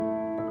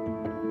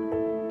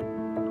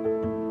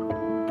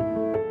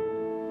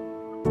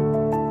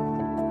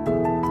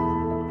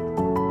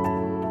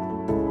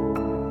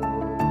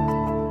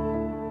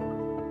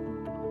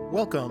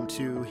Welcome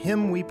to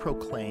Him We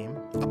Proclaim,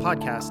 a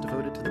podcast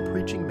devoted to the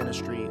preaching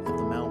ministry of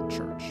the Mount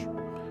Church.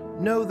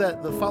 Know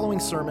that the following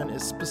sermon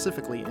is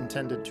specifically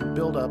intended to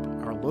build up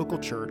our local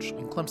church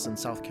in Clemson,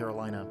 South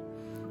Carolina.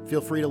 Feel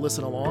free to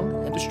listen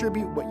along and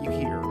distribute what you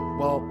hear,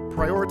 while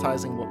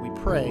prioritizing what we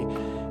pray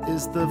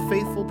is the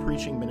faithful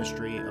preaching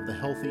ministry of the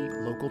healthy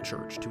local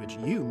church to which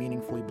you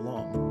meaningfully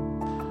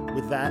belong.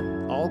 With that,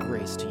 all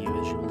grace to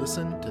you as you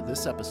listen to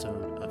this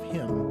episode of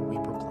Him We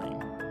Proclaim.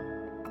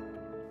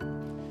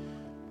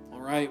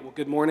 All right, well,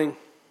 good morning.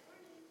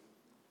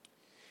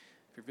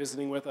 If you're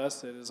visiting with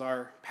us, it is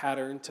our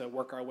pattern to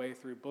work our way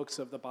through books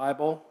of the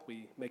Bible.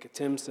 We make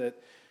attempts at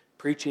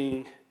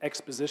preaching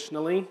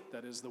expositionally,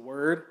 that is the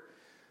word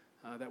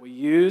that we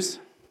use.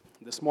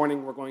 This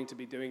morning we're going to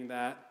be doing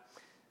that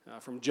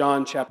from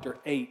John chapter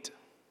 8.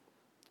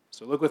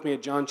 So look with me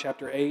at John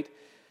chapter 8,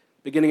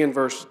 beginning in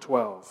verse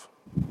 12.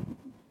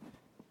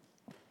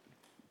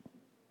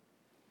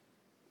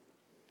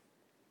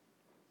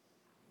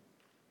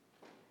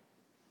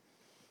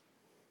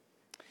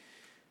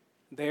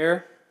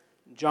 There,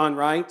 John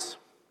writes,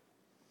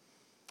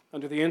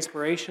 under the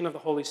inspiration of the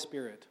Holy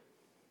Spirit,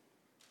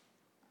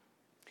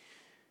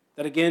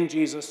 that again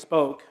Jesus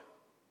spoke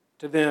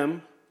to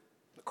them,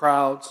 the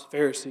crowds,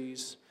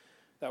 Pharisees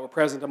that were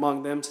present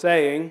among them,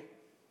 saying,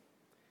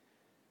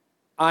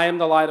 I am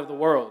the light of the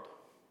world.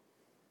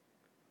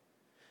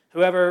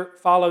 Whoever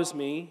follows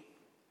me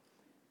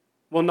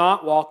will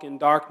not walk in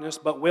darkness,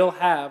 but will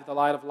have the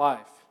light of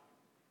life.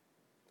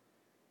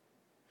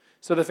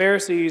 So the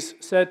Pharisees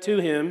said to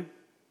him,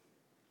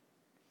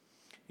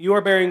 You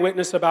are bearing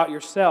witness about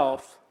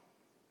yourself.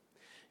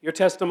 Your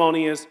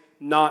testimony is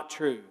not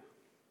true.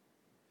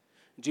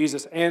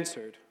 Jesus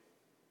answered,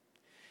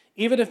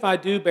 Even if I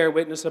do bear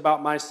witness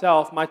about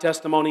myself, my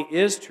testimony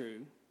is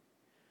true,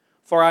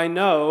 for I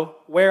know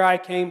where I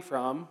came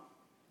from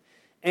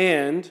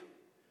and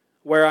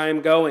where I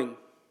am going.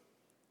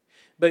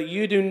 But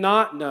you do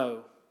not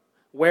know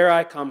where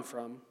I come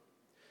from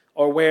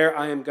or where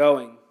I am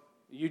going.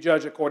 You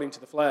judge according to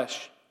the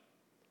flesh.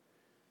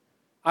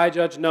 I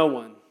judge no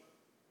one.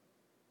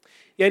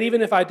 Yet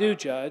even if I do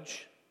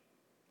judge,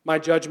 my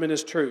judgment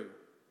is true.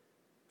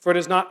 For it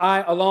is not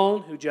I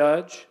alone who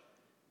judge,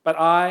 but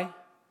I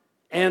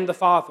and the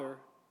Father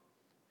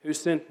who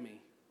sent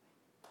me.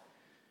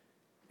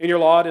 In your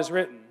law it is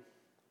written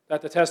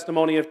that the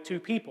testimony of two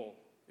people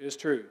is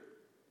true.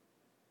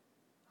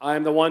 I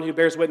am the one who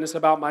bears witness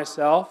about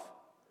myself,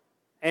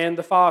 and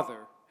the Father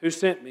who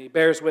sent me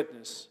bears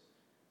witness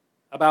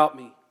about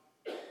me.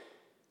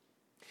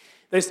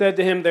 They said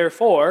to him,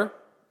 therefore,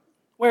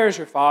 where is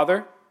your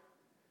Father?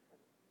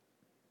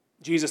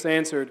 Jesus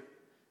answered,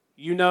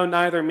 You know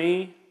neither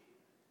me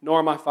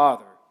nor my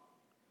Father.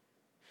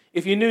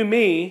 If you knew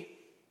me,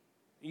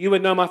 you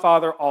would know my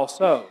Father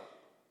also.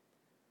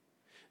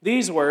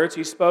 These words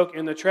he spoke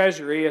in the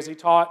treasury as he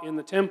taught in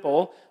the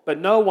temple, but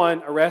no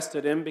one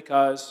arrested him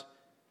because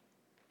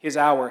his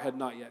hour had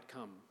not yet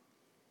come.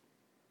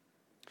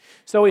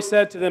 So he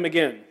said to them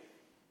again,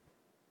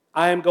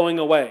 I am going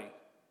away,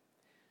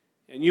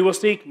 and you will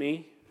seek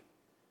me,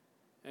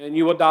 and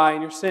you will die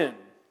in your sin.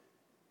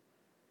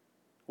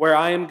 Where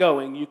I am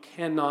going, you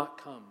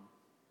cannot come.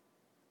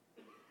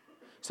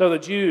 So the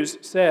Jews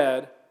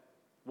said,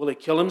 Will he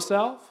kill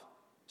himself,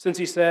 since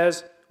he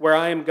says, Where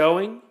I am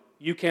going,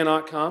 you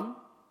cannot come?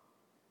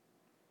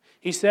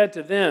 He said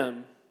to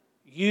them,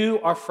 You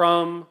are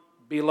from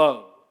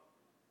below.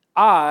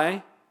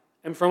 I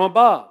am from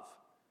above.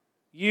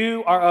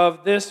 You are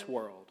of this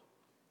world.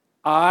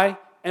 I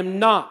am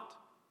not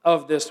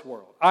of this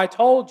world. I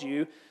told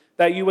you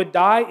that you would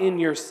die in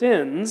your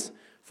sins,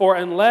 for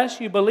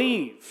unless you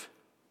believe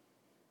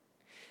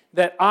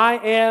that I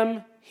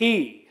am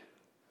He,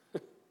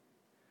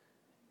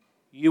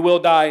 you will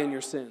die in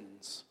your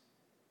sins.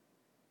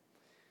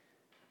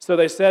 So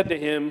they said to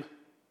him,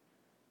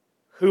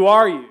 Who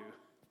are you?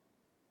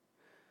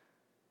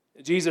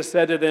 Jesus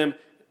said to them,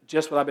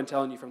 just what I've been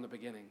telling you from the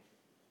beginning.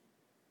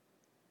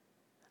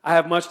 I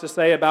have much to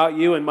say about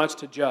you and much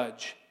to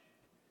judge.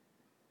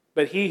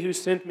 But he who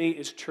sent me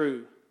is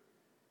true,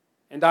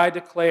 and I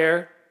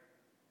declare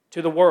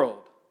to the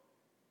world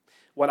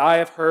what I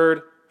have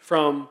heard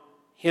from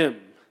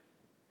him.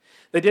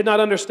 They did not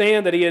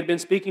understand that he had been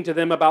speaking to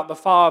them about the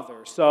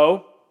Father.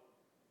 So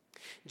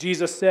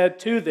Jesus said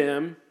to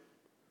them,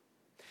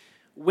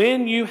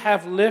 When you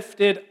have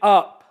lifted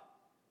up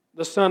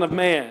the Son of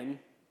Man,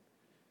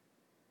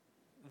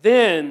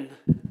 then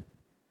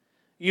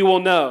you will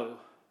know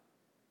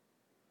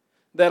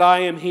that I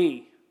am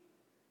He,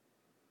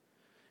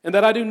 and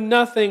that I do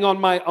nothing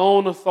on my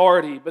own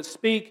authority, but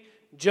speak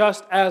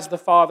just as the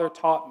Father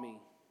taught me.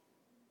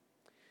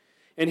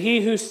 And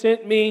He who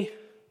sent me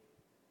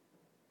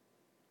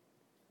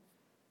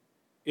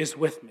is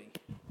with me.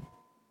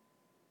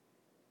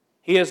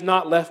 He has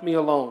not left me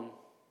alone,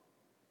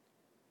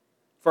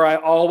 for I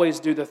always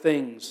do the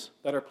things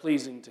that are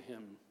pleasing to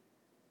Him.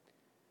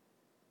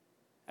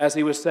 As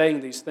he was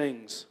saying these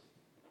things,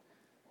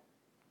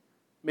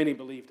 many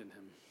believed in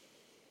him.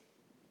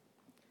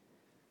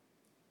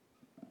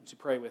 Would you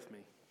pray with me?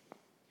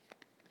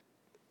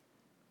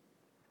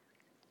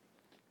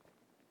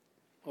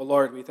 Oh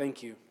Lord, we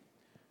thank you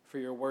for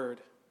your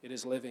word. It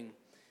is living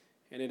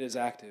and it is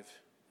active.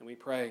 And we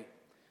pray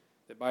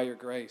that by your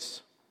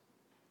grace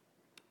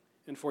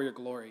and for your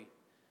glory,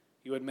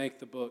 you would make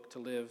the book to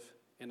live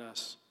in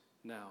us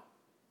now.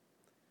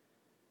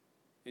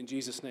 In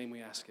Jesus' name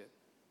we ask it.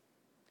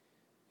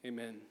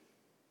 Amen.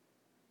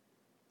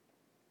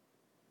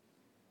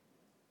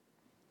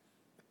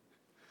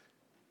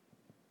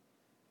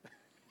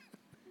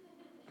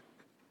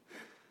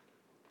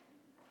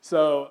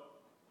 So,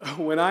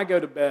 when I go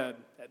to bed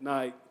at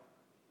night,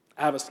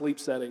 I have a sleep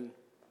setting,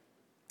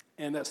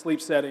 and that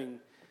sleep setting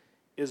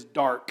is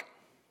dark.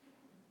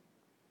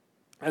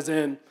 As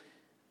in,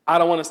 I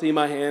don't want to see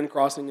my hand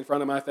crossing in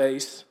front of my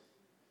face.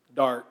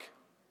 Dark.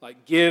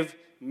 Like, give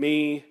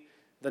me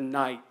the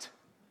night.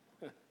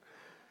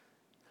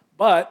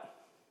 But,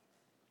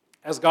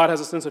 as God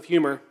has a sense of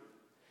humor,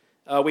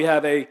 we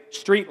have a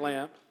street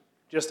lamp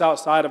just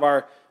outside of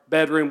our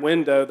bedroom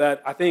window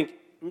that I think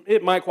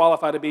it might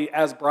qualify to be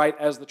as bright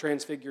as the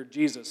transfigured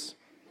Jesus.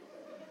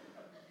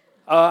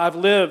 I've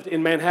lived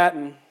in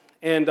Manhattan,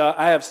 and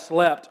I have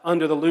slept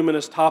under the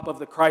luminous top of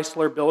the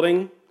Chrysler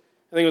building.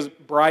 I think it was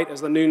bright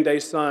as the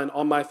noonday sun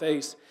on my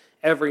face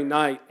every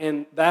night.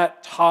 And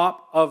that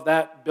top of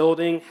that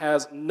building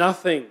has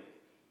nothing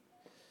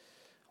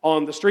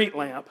on the street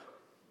lamp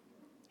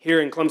here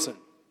in Clemson.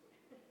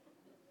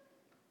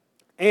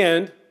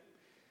 And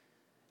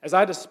as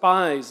I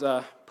despise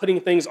putting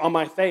things on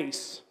my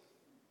face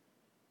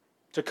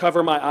to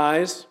cover my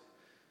eyes,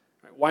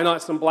 why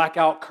not some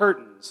blackout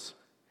curtains?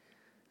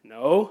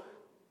 No,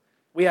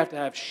 we have to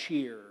have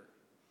sheer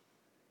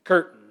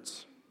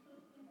curtains.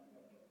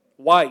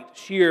 White,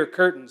 sheer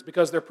curtains,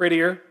 because they're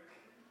prettier.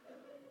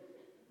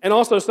 And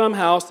also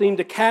somehow seem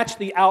to catch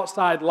the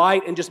outside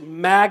light and just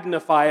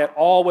magnify it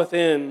all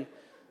within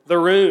the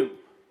room.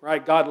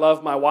 Right? God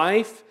love my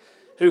wife,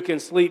 who can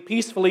sleep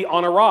peacefully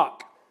on a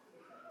rock,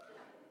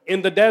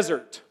 in the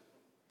desert,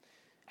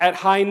 at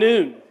high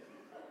noon,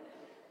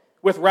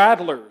 with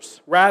rattlers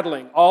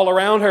rattling all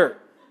around her.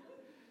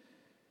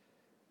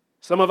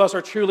 Some of us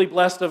are truly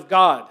blessed of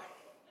God.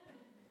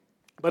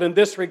 But in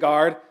this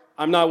regard,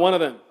 I'm not one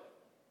of them.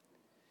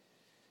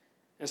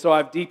 And so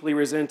I've deeply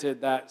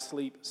resented that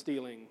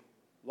sleep-stealing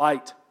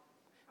light.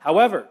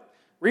 However,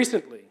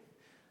 recently,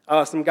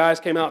 some guys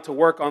came out to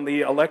work on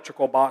the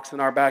electrical box in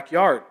our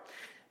backyard.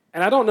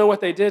 And I don't know what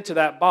they did to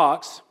that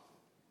box.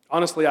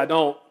 Honestly, I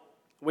don't.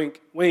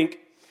 Wink, wink.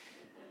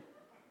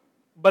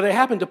 But they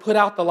happened to put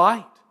out the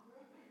light.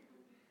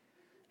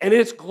 And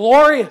it's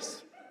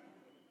glorious.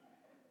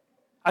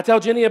 I tell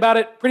Jenny about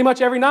it pretty much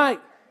every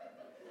night.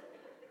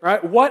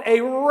 Right? What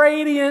a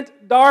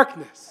radiant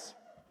darkness.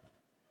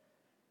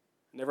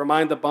 Never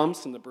mind the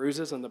bumps and the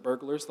bruises and the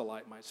burglars the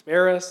light might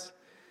spare us.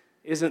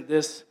 Isn't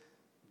this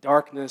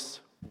darkness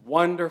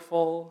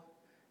wonderful?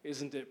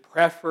 Isn't it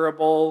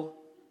preferable?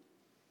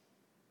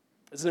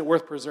 Isn't it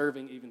worth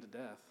preserving even to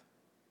death?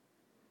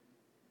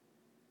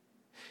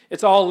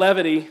 It's all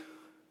levity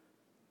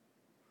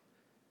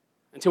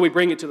until we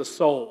bring it to the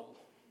soul.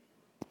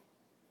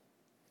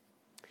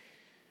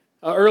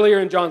 Earlier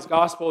in John's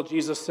Gospel,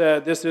 Jesus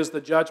said, "This is the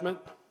judgment."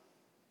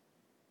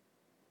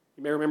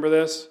 You may remember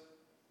this.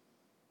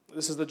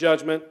 This is the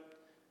judgment.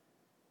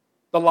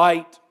 The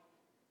light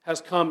has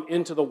come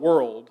into the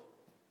world,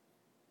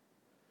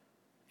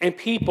 and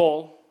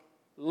people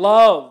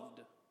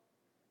loved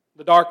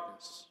the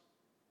darkness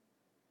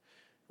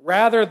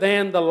rather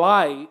than the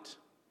light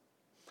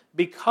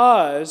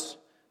because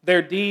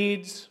their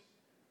deeds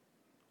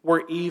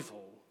were evil.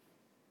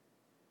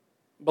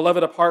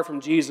 Beloved, apart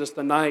from Jesus,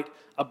 the night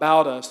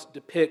about us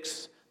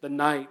depicts the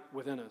night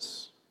within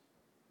us.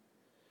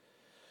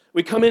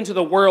 We come into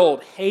the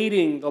world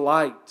hating the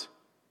light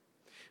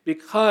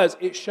because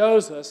it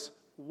shows us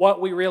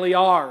what we really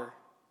are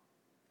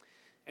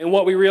and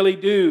what we really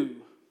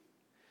do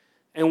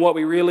and what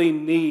we really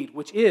need,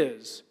 which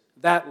is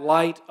that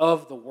light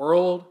of the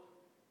world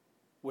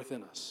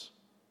within us.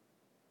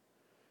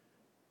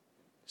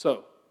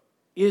 So,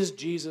 is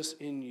Jesus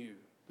in you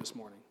this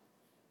morning?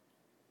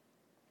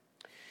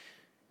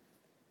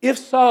 If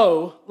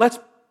so, let's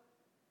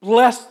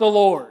bless the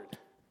Lord.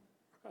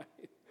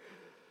 Right?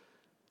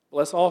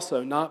 Let's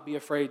also not be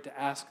afraid to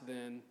ask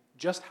then,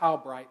 just how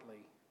brightly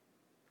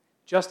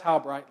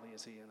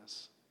is He in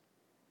us?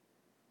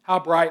 How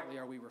brightly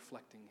are we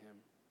reflecting Him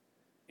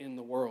in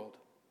the world?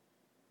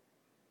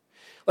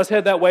 Let's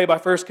head that way by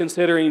first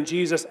considering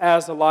Jesus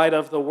as the light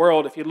of the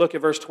world. If you look at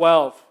verse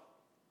 12,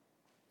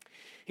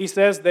 He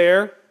says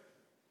there,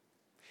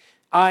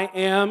 "I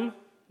am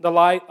the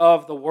light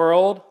of the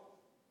world.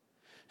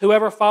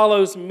 Whoever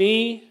follows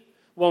me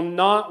will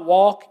not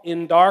walk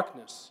in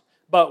darkness,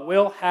 but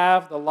will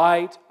have the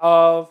light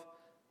of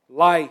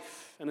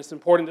life." And it's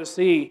important to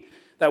see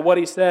that what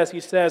he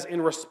says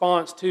in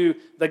response to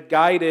the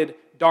guided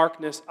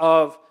darkness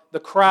of the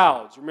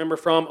crowds. Remember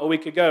from a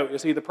week ago,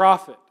 is he the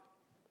prophet?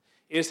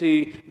 Is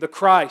he the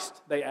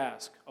Christ, they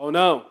ask. Oh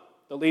no,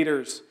 the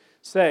leaders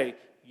say,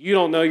 you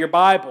don't know your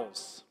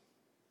Bibles.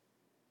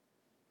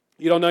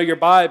 You don't know your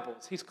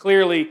Bibles. He's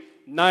clearly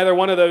neither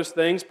one of those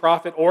things,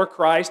 prophet or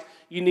Christ.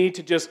 You need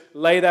to just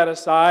lay that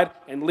aside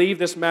and leave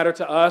this matter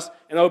to us.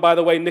 And oh, by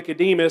the way,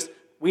 Nicodemus,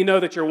 we know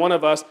that you're one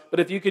of us, but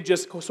if you could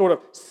just sort of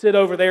sit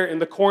over there in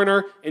the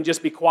corner and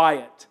just be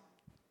quiet.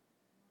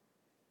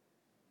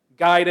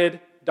 Guided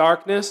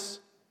darkness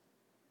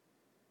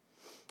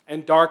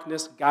and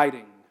darkness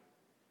guiding.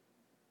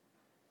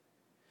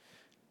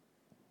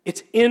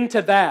 It's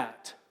into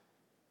that,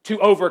 to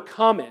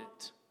overcome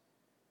it,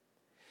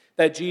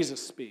 that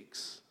Jesus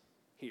speaks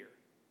here.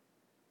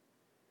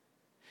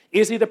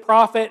 Is he the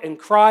prophet and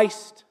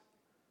Christ,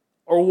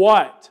 or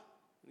what?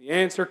 The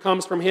answer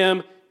comes from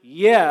him,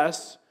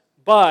 yes,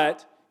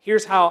 but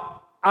here's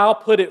how I'll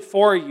put it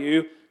for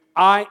you.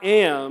 I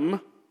am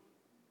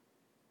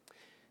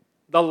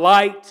the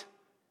light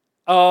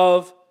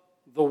of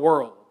the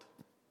world.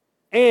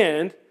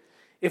 And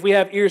if we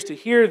have ears to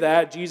hear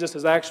that, Jesus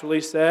has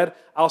actually said,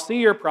 I'll see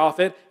your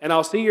prophet, and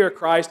I'll see your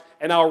Christ,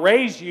 and I'll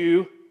raise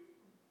you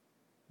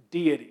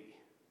deity.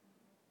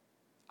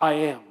 I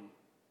am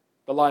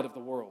the light of the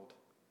world.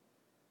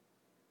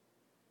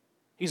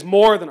 He's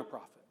more than a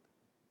prophet.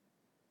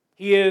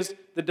 He is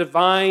the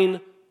divine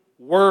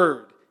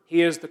Word.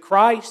 He is the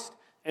Christ,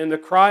 and the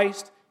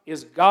Christ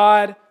is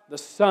God the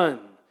Son.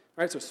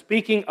 Right? So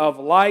speaking of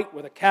light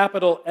with a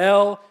capital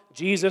L,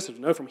 Jesus, as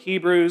we know from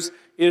Hebrews,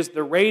 is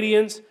the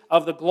radiance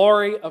of the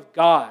glory of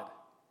God.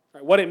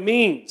 Right? What it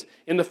means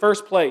in the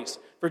first place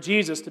for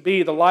Jesus to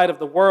be the light of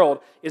the world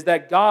is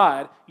that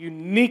God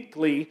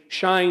uniquely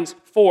shines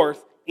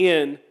forth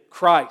in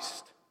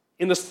Christ.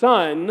 In the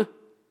Son,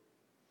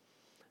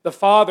 the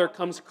Father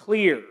comes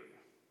clear.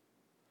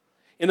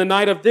 In the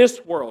night of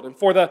this world, and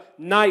for the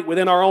night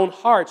within our own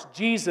hearts,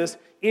 Jesus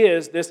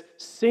is this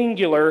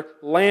singular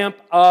lamp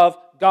of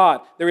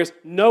God. There is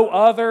no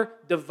other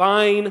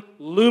divine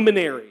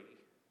luminary.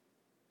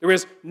 There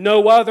is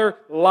no other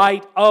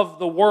light of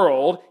the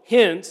world,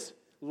 hence,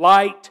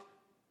 light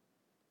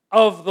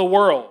of the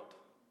world.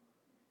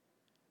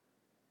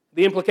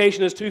 The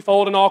implication is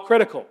twofold and all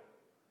critical.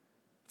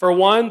 For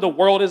one, the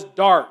world is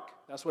dark.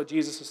 That's what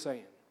Jesus is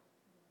saying.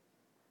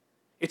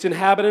 Its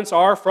inhabitants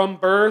are from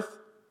birth,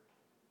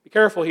 be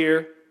careful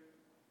here,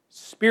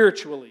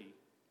 spiritually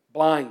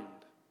blind.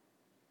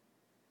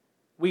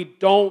 We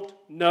don't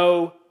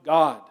know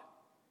God.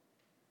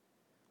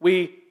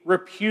 We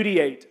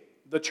repudiate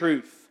the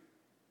truth.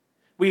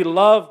 We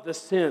love the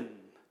sin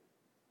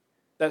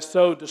that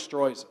so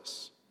destroys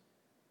us.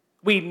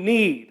 We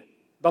need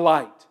the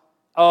light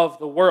of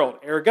the world.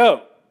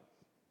 Ergo,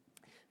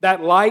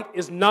 that light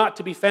is not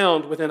to be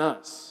found within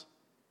us.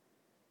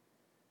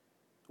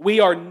 We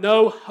are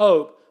no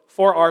hope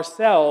for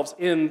ourselves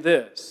in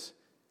this.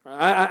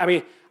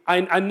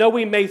 I know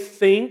we may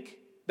think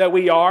that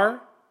we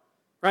are,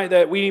 right?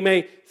 That we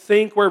may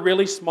think we're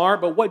really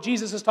smart, but what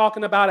Jesus is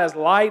talking about as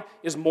light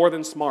is more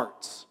than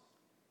smarts.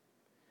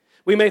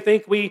 We may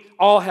think we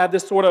all have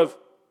this sort of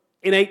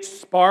innate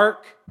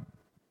spark,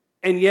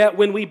 and yet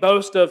when we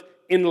boast of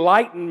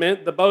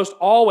enlightenment, the boast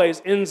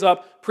always ends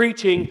up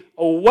preaching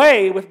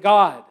away with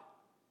God.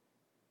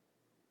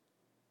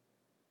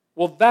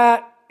 Well,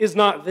 that is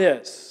not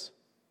this.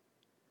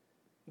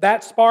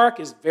 That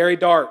spark is very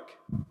dark.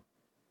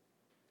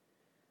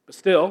 But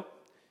still,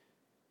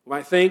 we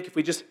might think if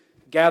we just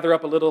gather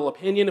up a little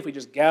opinion, if we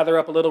just gather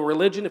up a little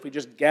religion, if we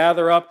just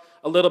gather up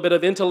a little bit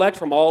of intellect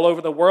from all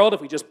over the world,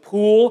 if we just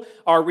pool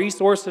our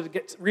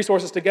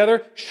resources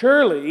together,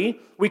 surely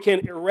we can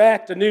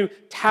erect a new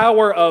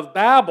Tower of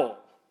Babel.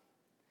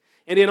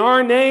 And in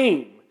our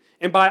name,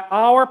 and by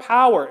our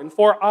power, and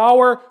for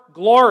our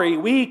glory,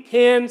 we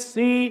can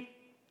see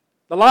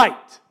the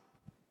light.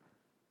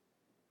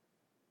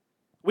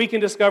 We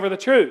can discover the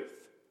truth.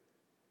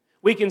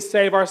 We can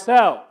save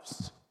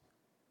ourselves.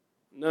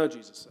 No,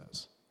 Jesus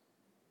says.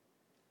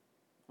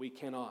 We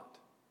cannot.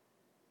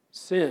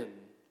 Sin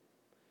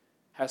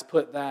has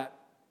put that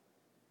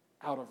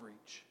out of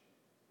reach.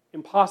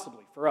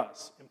 Impossibly for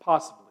us.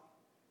 Impossibly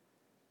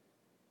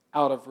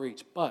out of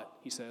reach. But,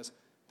 he says,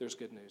 there's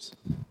good news.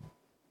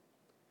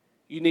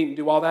 You needn't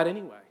do all that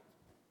anyway.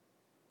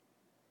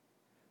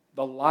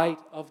 The light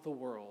of the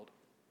world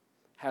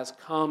has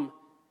come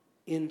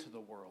into the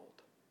world.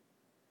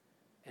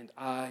 And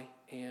I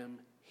am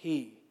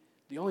He.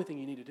 The only thing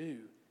you need to do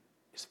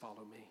is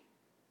follow me.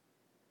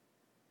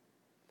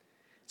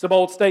 It's a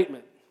bold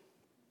statement.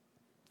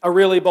 A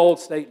really bold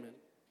statement.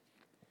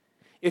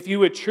 If you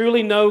would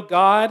truly know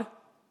God,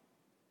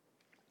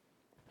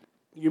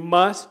 you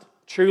must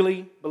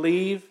truly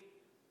believe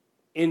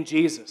in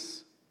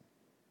Jesus.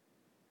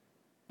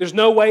 There's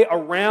no way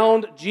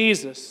around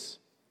Jesus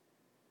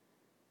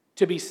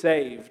to be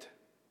saved.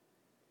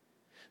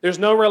 There's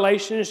no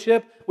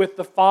relationship with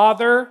the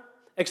Father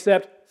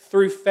except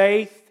through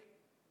faith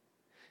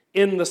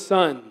in the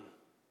Son.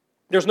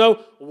 There's no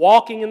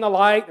walking in the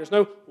light. There's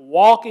no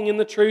walking in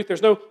the truth.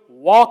 There's no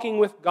walking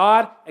with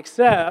God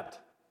except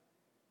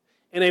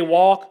in a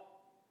walk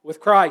with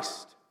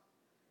Christ.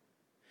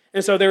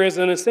 And so there is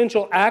an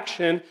essential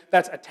action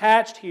that's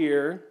attached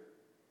here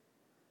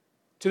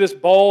to this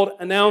bold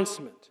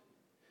announcement.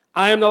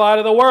 I am the light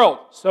of the world.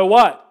 So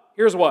what?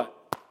 here's what.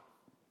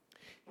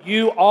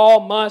 You all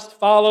must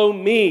follow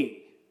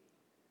me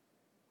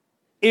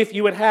if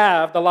you would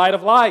have the light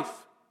of life.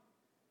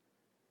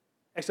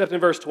 Except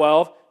in verse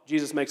 12,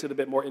 Jesus makes it a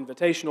bit more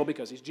invitational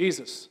because he's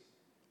Jesus.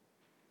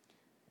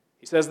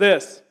 He says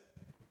this,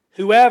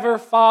 whoever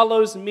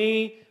follows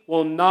me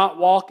will not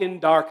walk in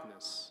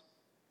darkness.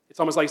 It's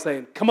almost like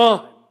saying, come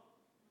on.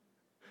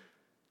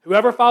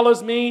 Whoever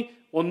follows me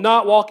will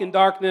not walk in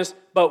darkness,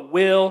 but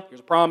will,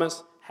 here's a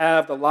promise,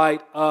 have the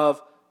light of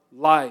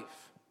life.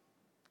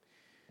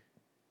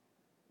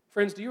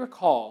 Friends, do you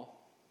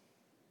recall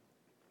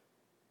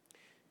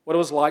what it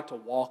was like to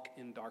walk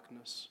in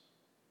darkness?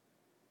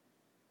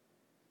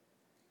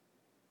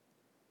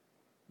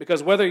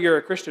 Because whether you're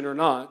a Christian or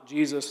not,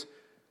 Jesus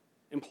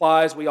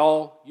implies we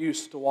all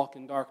used to walk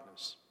in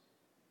darkness.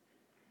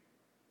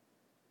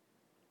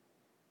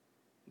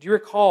 Do you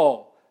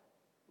recall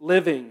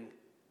living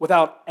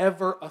without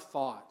ever a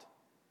thought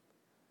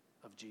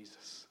of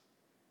Jesus?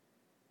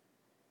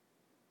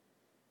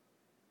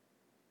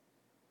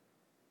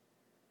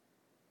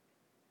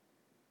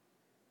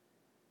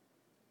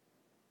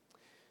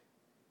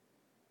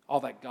 All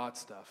that God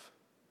stuff.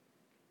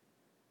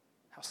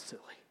 How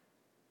silly.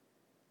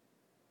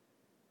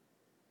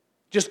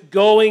 Just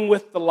going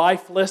with the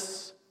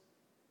lifeless.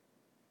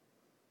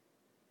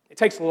 It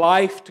takes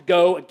life to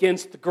go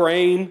against the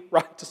grain,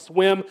 right? To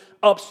swim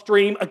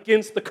upstream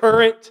against the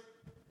current.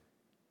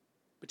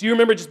 But do you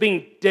remember just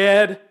being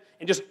dead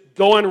and just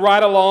going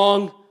right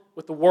along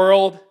with the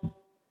world?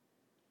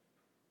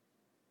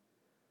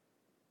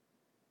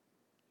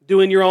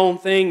 Doing your own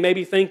thing,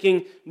 maybe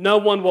thinking, no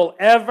one will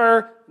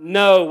ever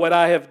know what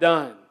I have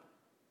done.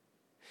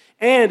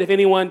 And if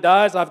anyone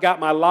does, I've got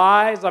my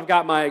lies, I've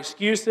got my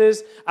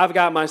excuses, I've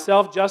got my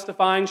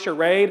self-justifying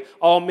charade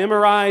all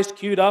memorized,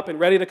 queued up, and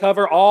ready to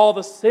cover all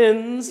the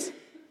sins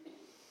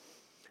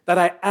that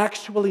I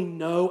actually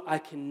know I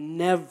can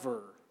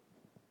never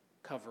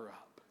cover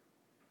up.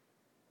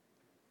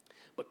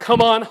 But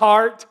come on,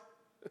 heart,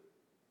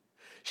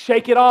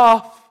 shake it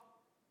off.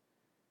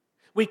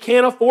 We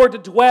can't afford to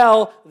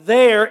dwell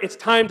there. It's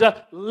time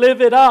to live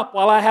it up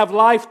while I have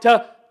life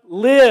to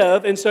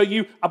live. And so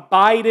you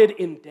abided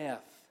in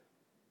death.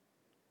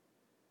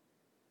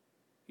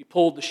 You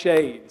pulled the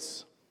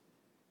shades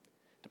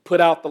to put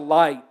out the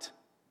light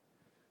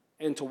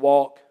and to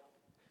walk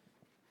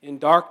in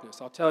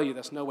darkness. I'll tell you,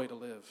 that's no way to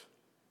live.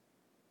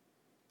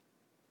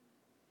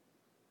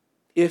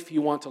 If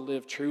you want to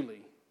live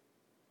truly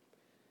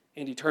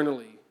and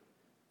eternally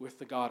with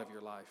the God of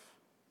your life.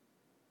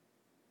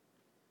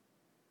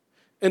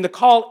 And the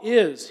call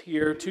is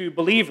here to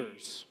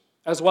believers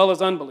as well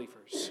as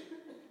unbelievers.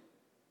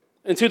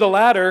 And to the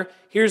latter,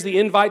 here's the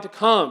invite to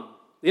come.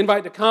 The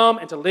invite to come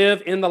and to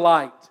live in the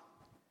light.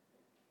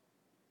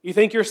 You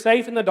think you're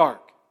safe in the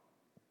dark,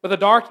 but the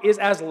dark is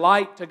as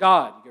light to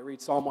God. You can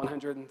read Psalm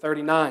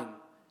 139.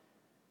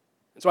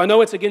 And so I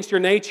know it's against your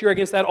nature,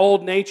 against that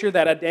old nature,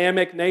 that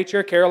Adamic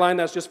nature. Caroline,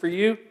 that's just for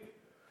you.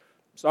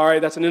 Sorry,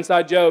 that's an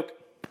inside joke.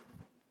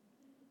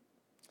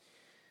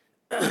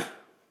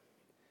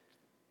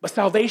 But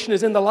salvation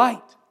is in the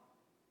light.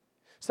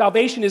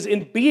 Salvation is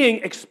in being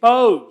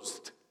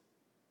exposed.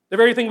 The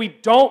very thing we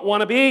don't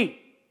want to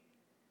be.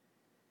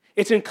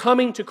 It's in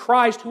coming to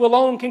Christ who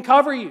alone can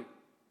cover you.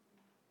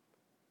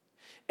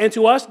 And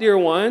to us, dear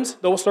ones,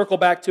 though we'll circle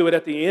back to it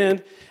at the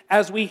end,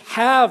 as we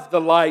have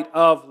the light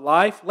of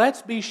life,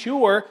 let's be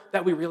sure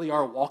that we really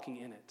are walking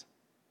in it.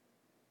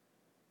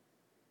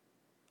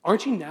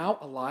 Aren't you now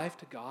alive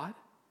to God?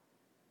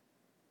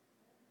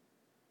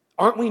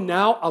 Aren't we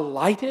now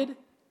alighted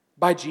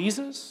by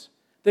Jesus?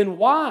 Then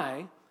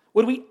why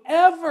would we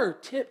ever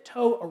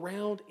tiptoe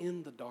around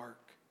in the dark?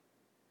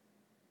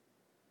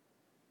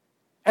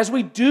 As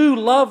we do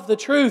love the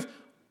truth,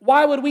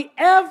 why would we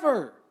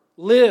ever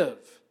live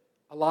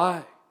a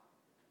lie?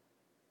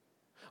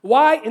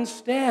 Why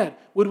instead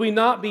would we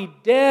not be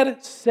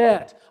dead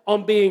set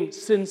on being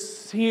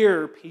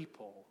sincere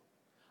people,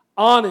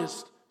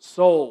 honest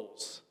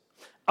souls,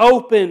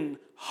 open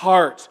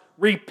hearts,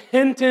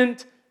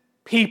 repentant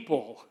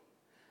people,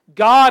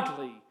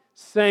 godly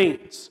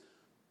saints,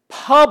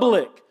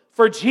 public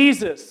for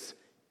Jesus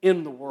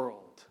in the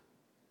world?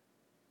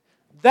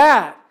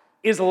 That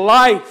is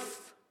life.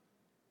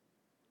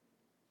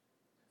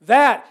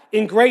 That,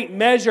 in great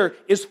measure,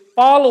 is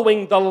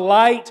following the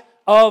light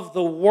of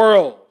the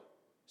world.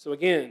 So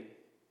again,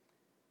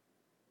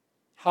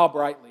 how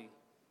brightly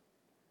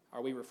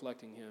are we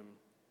reflecting Him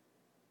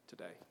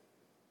today?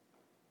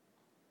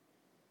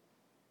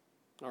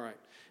 All right.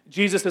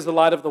 Jesus is the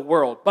light of the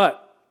world.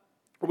 But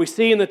what we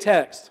see in the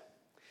text,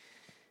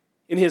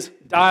 in His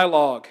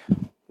dialogue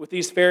with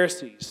these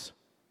Pharisees,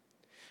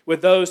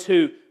 with those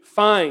who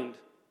find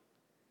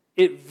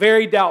it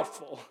very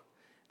doubtful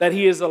that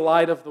He is the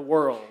light of the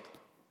world,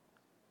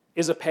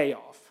 is a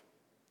payoff.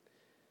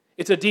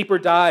 It's a deeper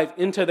dive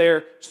into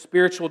their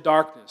spiritual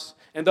darkness,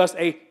 and thus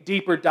a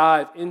deeper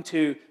dive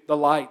into the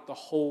light the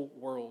whole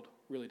world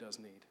really does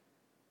need.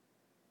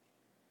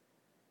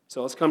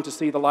 So let's come to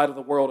see the light of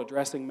the world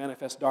addressing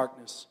manifest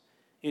darkness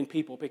in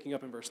people, picking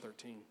up in verse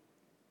 13.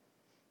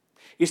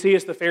 You see,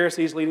 it's the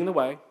Pharisees leading the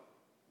way.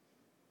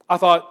 I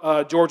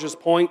thought George's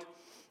point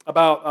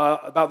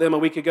about them a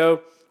week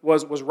ago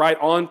was right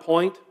on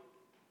point,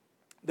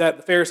 that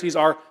the Pharisees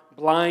are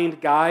blind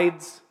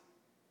guides.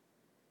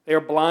 They are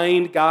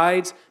blind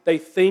guides. They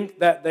think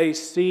that they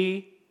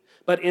see,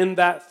 but in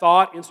that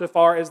thought,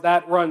 insofar as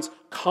that runs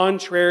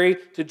contrary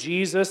to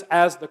Jesus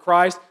as the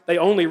Christ, they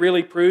only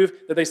really prove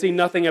that they see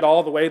nothing at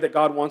all the way that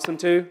God wants them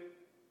to.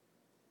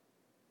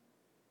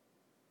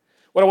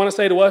 What I want to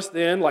say to us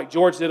then, like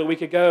George did a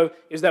week ago,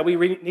 is that we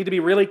need to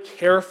be really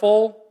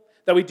careful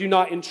that we do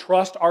not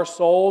entrust our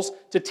souls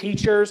to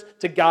teachers,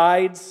 to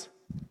guides,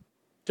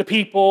 to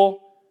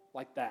people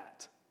like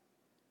that.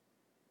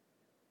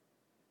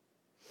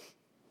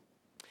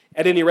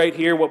 At any rate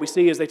here, what we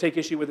see is they take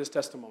issue with his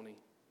testimony.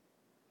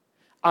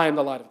 I am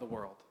the light of the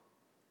world.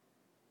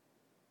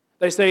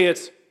 They say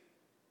it's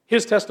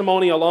his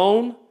testimony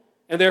alone,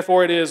 and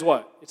therefore it is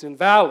what? It's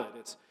invalid.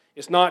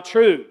 It's not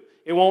true.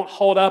 It won't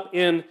hold up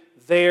in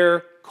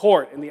their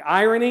court. And the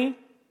irony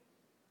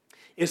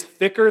is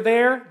thicker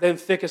there than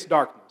thickest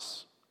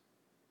darkness,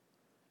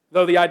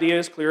 though the idea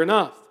is clear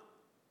enough.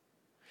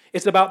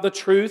 It's about the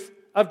truth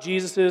of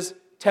Jesus'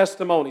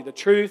 testimony, the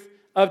truth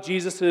of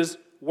Jesus'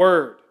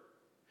 word.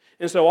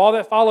 And so all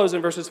that follows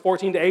in verses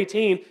 14 to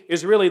 18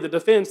 is really the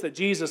defense that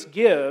Jesus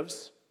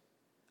gives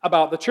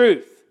about the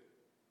truth.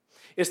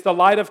 It's the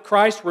light of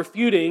Christ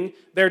refuting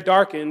their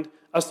darkened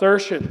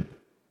assertion.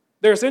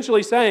 They're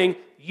essentially saying,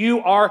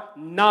 you are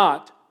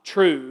not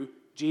true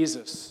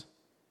Jesus.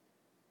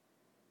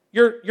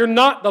 You're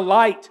not the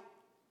light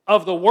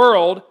of the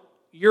world.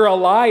 You're a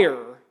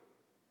liar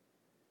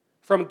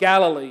from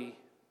Galilee.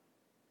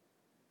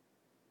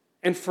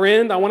 And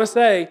friend, I want to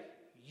say,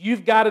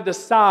 you've got to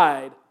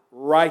decide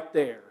right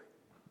there.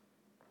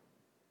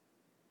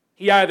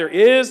 He either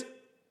is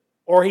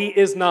or he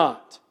is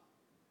not.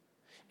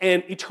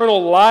 And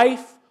eternal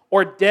life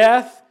or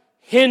death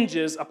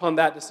hinges upon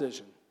that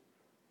decision.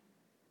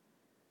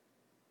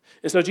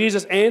 And so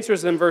Jesus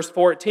answers in verse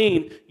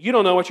 14, you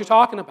don't know what you're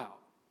talking about.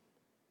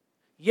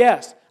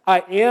 Yes, I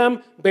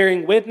am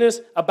bearing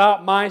witness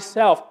about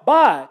myself,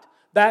 but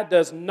that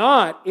does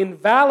not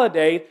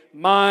invalidate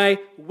my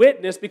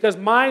witness, because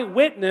my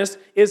witness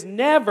is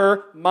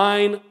never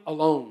mine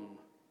alone.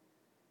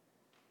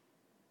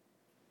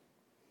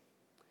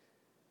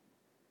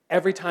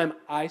 Every time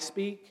I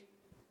speak,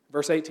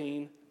 verse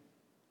 18,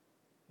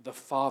 the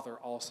Father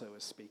also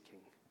is speaking.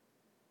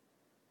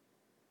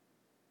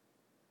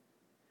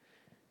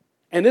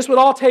 And this would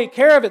all take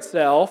care of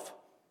itself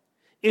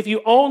if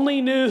you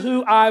only knew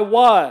who I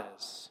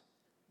was,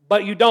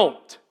 but you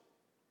don't.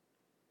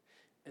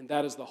 And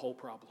that is the whole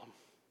problem.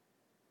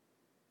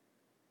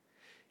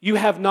 You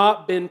have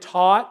not been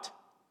taught,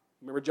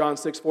 remember John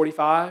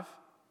 6:45?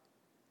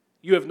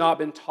 You have not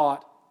been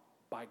taught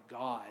by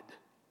God.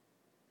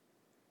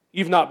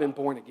 You've not been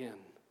born again.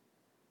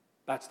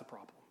 That's the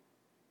problem.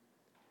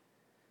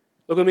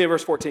 Look with me at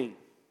verse 14.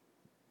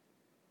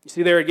 You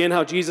see there again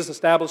how Jesus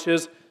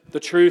establishes the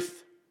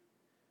truth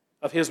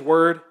of his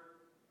word?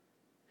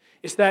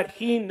 It's that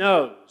he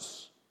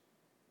knows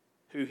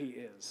who he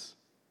is.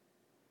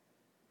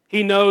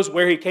 He knows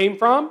where he came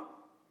from,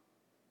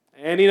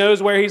 and he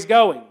knows where he's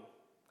going.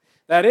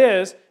 That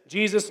is,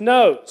 Jesus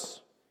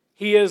knows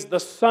he is the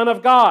Son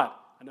of God.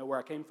 I know where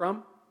I came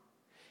from.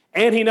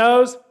 And he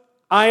knows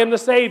I am the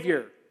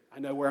Savior. I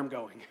know where I'm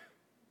going.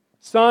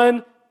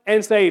 Son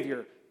and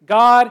Savior.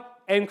 God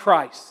and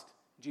Christ.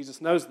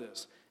 Jesus knows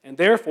this. And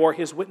therefore,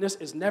 his witness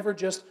is never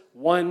just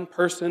one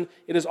person.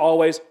 It is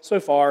always, so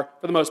far,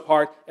 for the most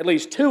part, at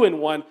least 2 in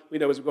 1. We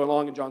know as we go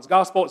along in John's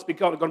Gospel, it's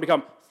going to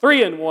become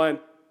 3 in 1.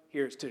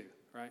 Here's 2,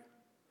 right?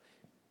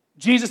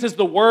 Jesus is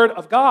the Word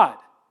of God.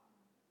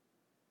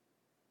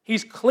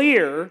 He's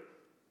clear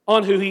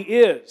on who he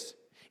is.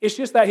 It's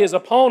just that his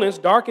opponents,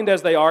 darkened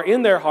as they are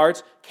in their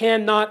hearts,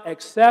 cannot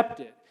accept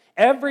it.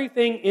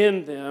 Everything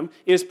in them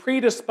is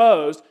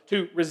predisposed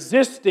to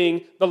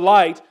resisting the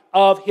light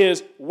of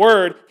his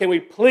word. Can we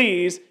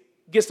please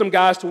get some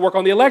guys to work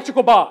on the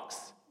electrical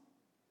box?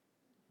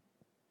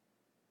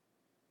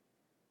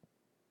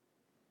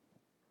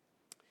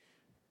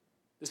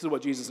 This is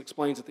what Jesus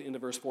explains at the end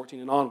of verse 14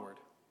 and onward.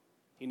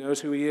 He knows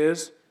who he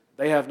is.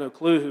 They have no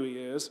clue who he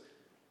is.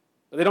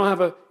 But they don't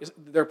have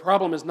their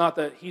problem is not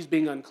that he's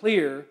being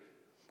unclear,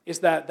 it's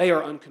that they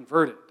are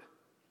unconverted.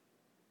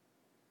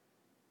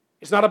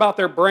 It's not about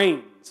their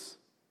brains.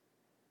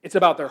 It's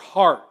about their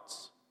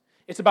hearts.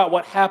 It's about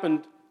what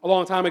happened a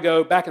long time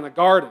ago back in the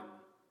garden.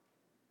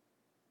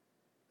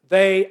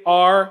 They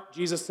are,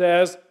 Jesus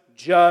says,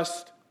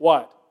 just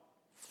what?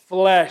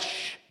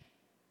 Flesh.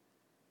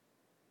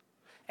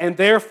 And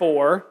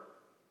therefore,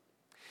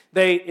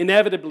 they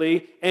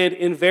inevitably and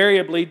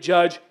invariably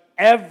judge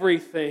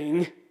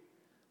everything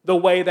the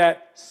way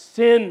that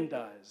sin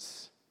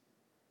does,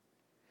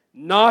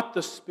 not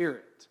the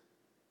Spirit.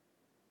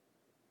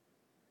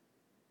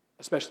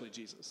 Especially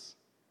Jesus.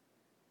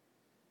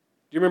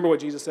 Do you remember what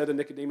Jesus said to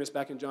Nicodemus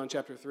back in John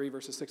chapter 3,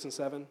 verses 6 and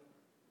 7?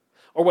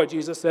 Or what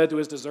Jesus said to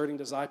his deserting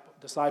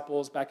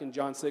disciples back in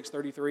John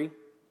 6:33?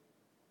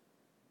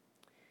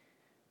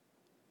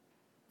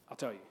 I'll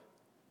tell you.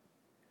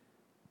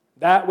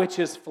 That which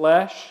is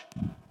flesh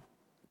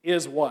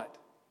is what?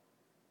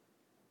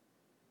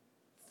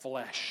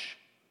 Flesh.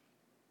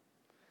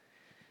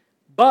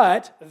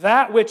 But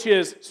that which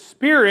is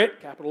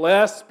spirit, capital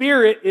S,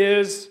 spirit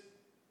is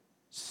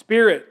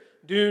spirit.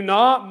 Do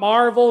not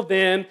marvel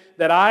then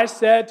that I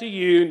said to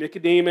you,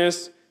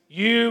 Nicodemus,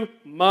 you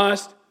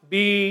must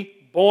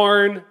be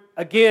born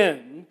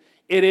again.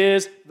 It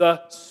is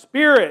the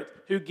Spirit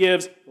who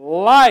gives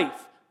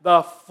life.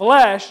 The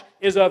flesh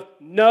is of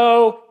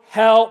no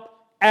help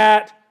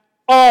at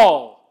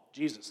all.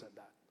 Jesus said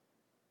that.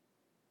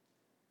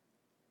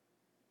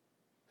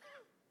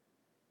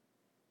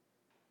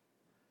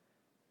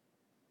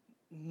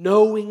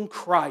 Knowing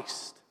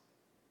Christ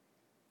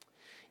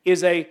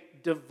is a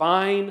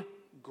divine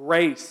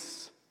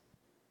grace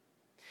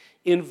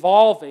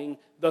involving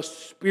the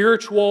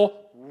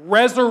spiritual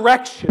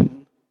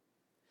resurrection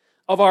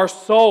of our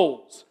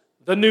souls,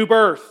 the new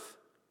birth,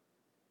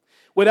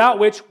 without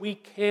which we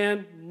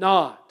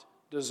cannot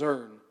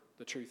discern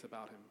the truth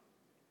about Him.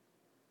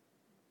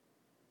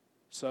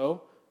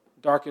 So,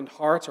 darkened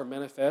hearts are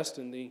manifest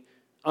in the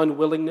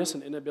unwillingness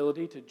and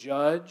inability to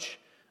judge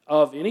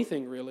of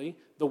anything really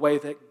the way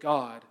that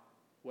God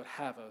would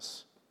have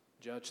us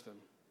judge them.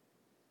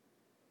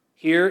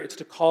 Here, it's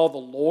to call the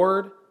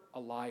Lord a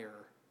liar.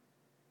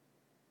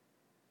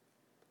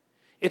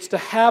 It's to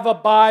have a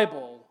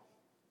Bible,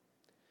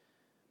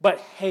 but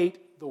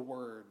hate the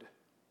Word.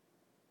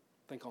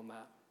 Think on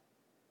that.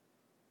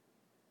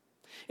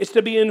 It's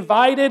to be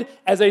invited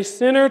as a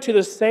sinner to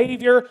the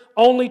Savior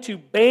only to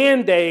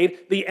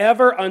band-aid the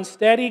ever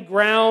unsteady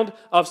ground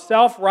of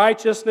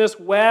self-righteousness.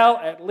 Well,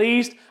 at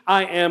least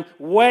I am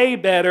way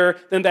better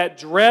than that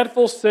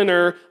dreadful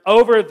sinner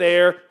over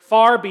there.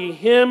 Far be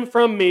him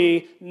from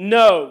me.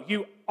 No,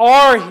 you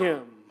are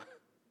him.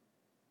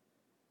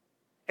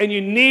 And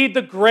you need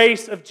the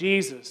grace of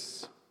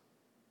Jesus.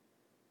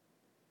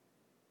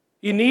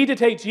 You need to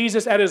take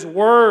Jesus at His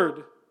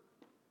word.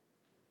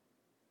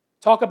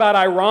 Talk about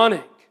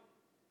ironic.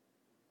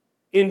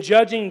 In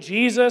judging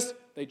Jesus,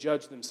 they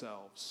judge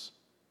themselves.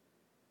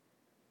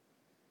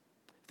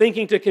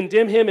 Thinking to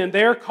condemn Him in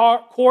their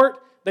court,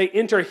 they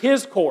enter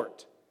His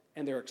court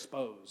and they're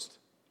exposed.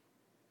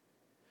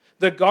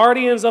 The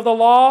guardians of the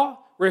law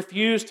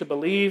refuse to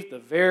believe the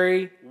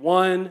very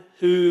one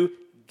who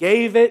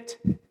gave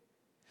it.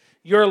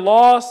 Your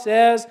law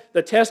says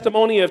the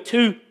testimony of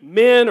two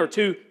men or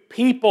two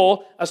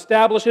people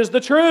establishes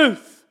the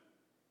truth.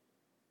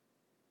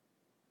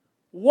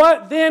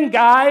 What then,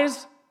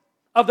 guys,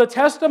 of the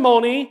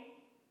testimony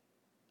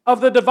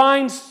of the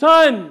divine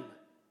Son,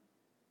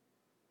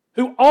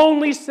 who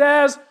only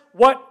says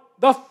what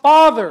the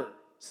Father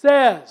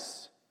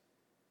says?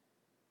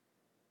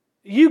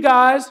 You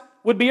guys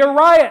would be a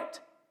riot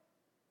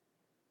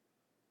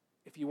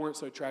if you weren't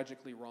so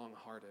tragically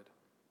wrong-hearted.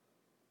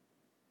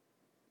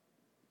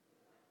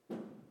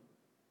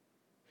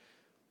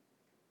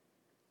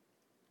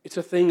 It's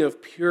a thing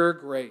of pure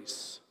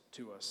grace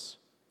to us,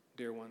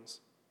 dear ones,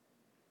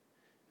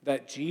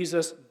 that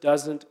Jesus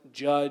doesn't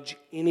judge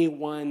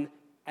anyone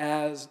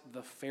as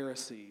the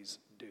Pharisees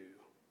do.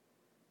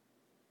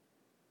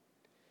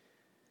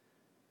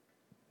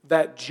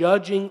 That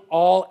judging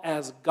all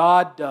as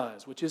God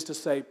does, which is to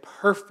say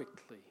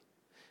perfectly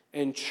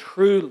and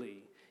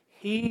truly,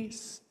 He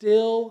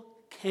still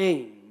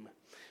came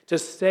to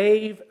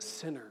save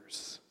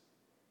sinners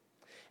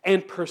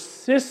and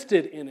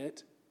persisted in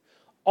it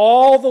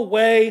all the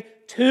way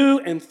to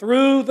and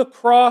through the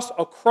cross,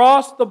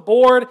 across the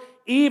board,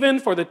 even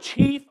for the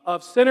chief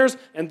of sinners,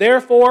 and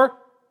therefore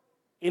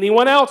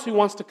anyone else who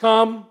wants to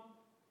come.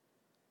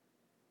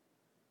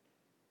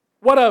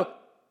 What a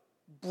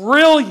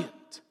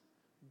brilliant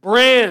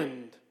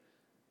brand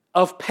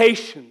of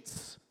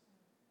patience.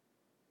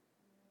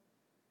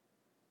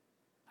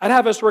 I'd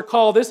have us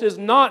recall this is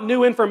not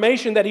new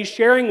information that He's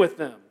sharing with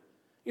them.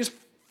 He's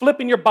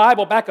flipping your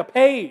Bible back a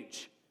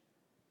page.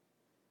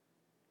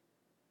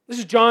 This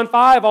is John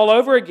 5 all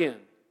over again.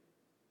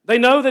 They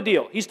know the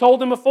deal. He's told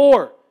them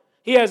before.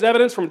 He has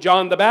evidence from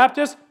John the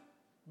Baptist.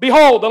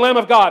 Behold, the Lamb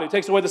of God who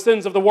takes away the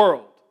sins of the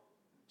world.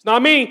 It's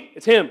not me,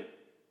 it's Him.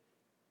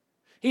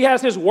 He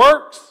has His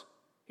works.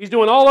 He's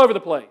doing all over the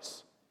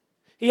place.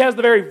 He has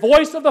the very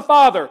voice of the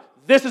Father.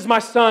 This is my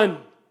Son.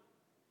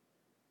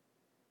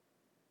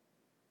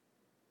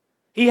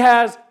 He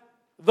has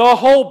the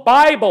whole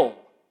Bible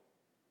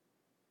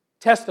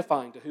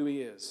testifying to who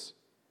He is.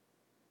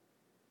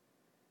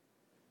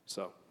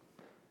 So,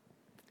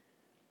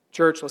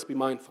 church, let's be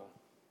mindful.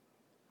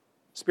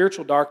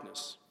 Spiritual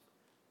darkness.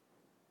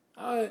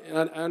 And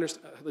I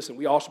understand, listen,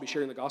 we all should be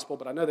sharing the gospel,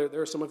 but I know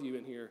there are some of you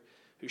in here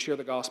who share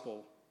the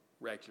gospel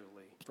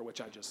regularly, for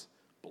which I just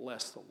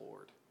bless the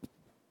Lord.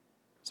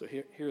 So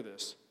hear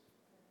this.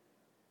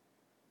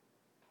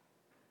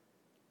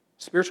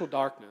 Spiritual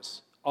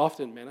darkness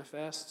often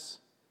manifests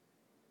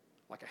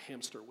like a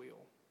hamster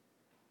wheel.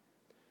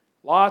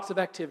 Lots of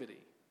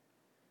activity,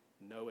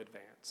 no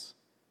advance.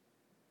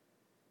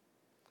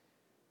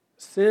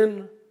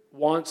 Sin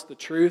wants the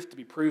truth to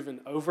be proven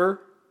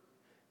over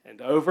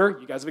and over.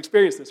 You guys have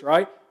experienced this,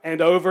 right?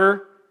 And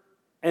over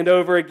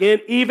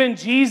again. Even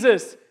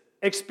Jesus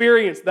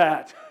experienced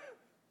that.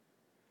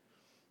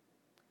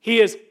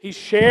 He's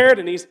shared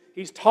and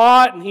he's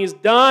taught and he's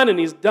done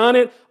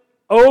it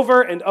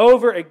over and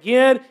over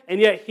again. And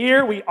yet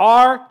here we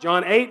are,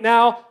 John 8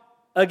 now,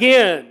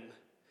 again.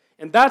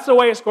 And that's the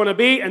way it's going to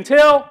be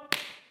until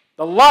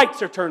the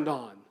lights are turned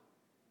on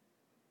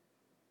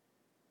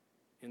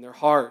in their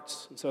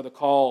hearts. And so the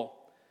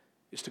call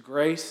is to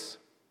grace.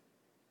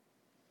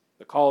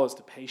 The call is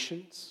to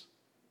patience.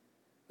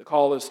 The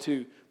call is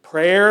to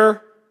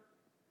prayer.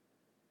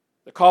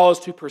 The call is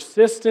to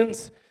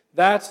persistence.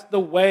 That's the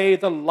way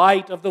the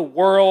light of the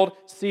world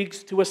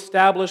seeks to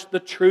establish the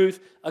truth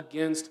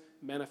against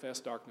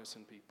manifest darkness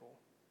in people.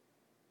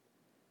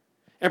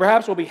 And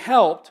perhaps we'll be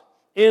helped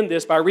in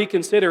this by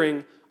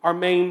reconsidering our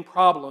main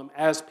problem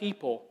as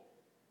people,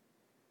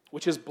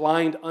 which is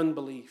blind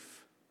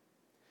unbelief.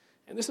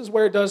 And this is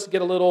where it does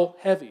get a little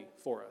heavy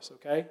for us,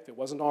 okay? If it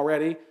wasn't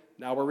already,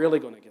 now we're really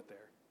going to get there.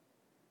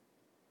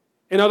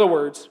 In other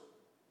words,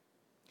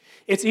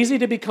 it's easy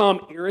to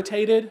become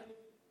irritated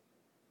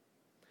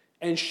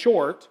and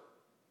short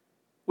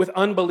with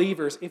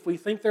unbelievers if we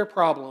think their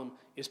problem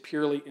is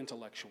purely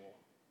intellectual.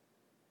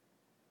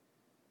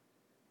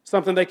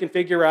 Something they can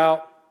figure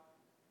out.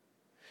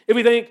 If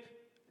we think,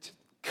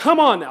 come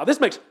on now, this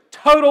makes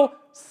total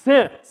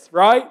sense,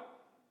 right?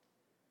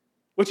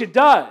 Which it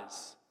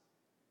does.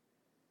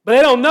 But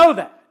they don't know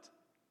that.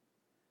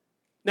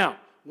 Now,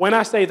 when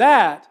I say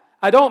that,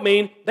 I don't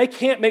mean they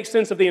can't make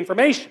sense of the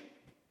information.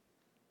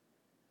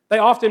 They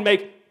often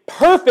make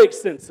perfect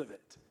sense of it.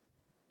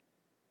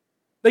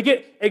 They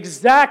get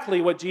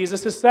exactly what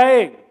Jesus is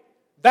saying.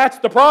 That's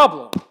the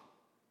problem.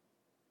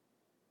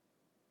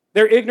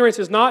 Their ignorance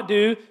is not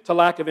due to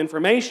lack of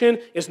information.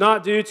 It's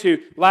not due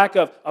to lack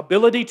of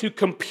ability to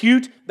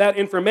compute that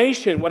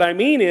information. What I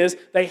mean is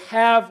they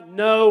have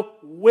no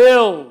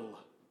will.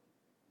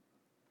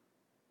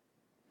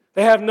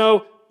 They have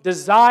no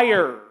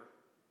desire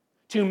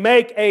to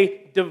make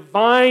a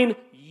divine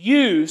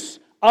use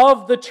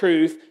of the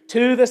truth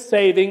to the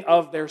saving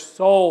of their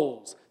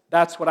souls.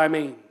 That's what I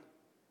mean.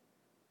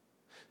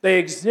 They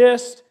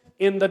exist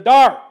in the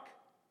dark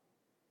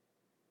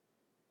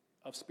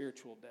of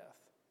spiritual death.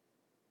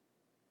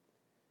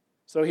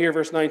 So here,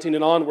 verse 19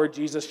 and onward,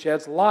 Jesus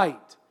sheds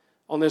light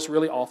on this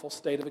really awful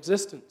state of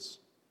existence.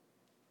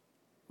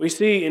 We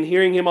see in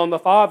hearing him on the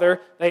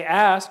Father, they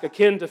ask,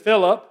 akin to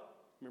Philip.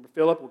 Remember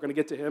Philip? We're going to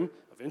get to him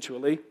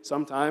eventually,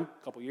 sometime,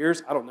 a couple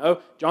years, I don't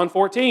know. John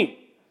 14.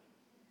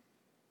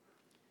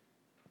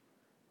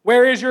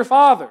 Where is your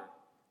Father?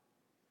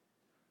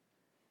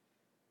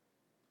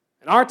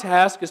 And our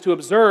task is to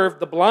observe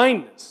the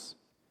blindness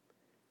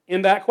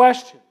in that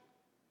question.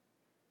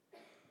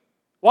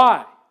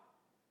 Why?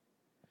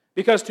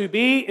 Because to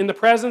be in the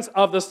presence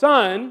of the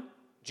Son,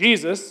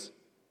 Jesus,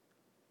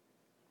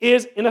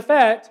 is in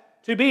effect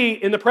to be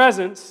in the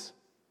presence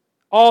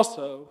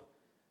also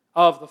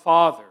of the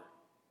Father.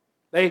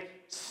 They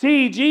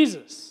see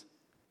Jesus.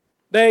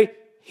 They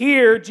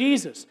hear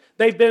Jesus.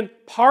 They've been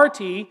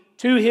party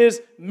to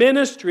his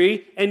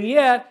ministry, and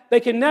yet they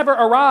can never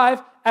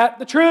arrive at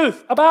the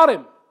truth about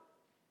him.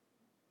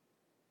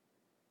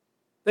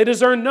 They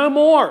discern no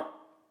more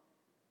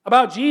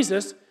about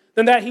Jesus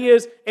than that he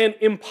is an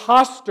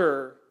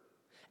impostor,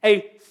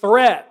 a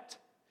threat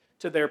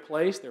to their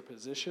place, their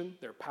position,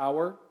 their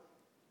power,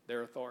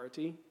 their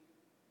authority,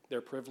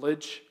 their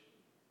privilege.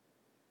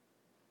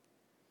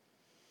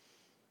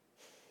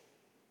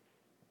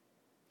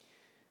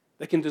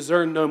 They can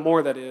discern no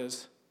more, that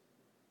is,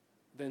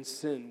 than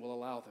sin will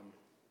allow them.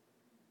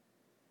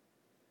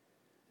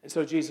 And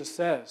so Jesus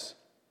says,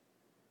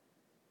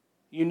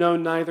 you know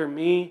neither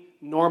me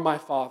nor my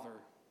Father.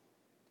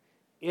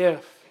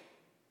 If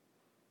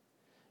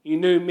you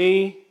knew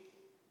me,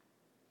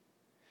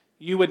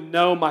 you would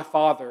know my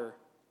Father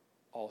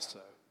also.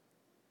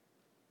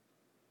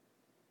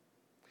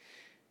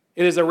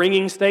 It is a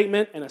ringing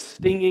statement and a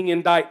stinging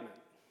indictment.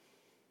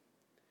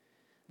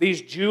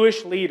 These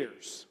Jewish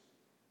leaders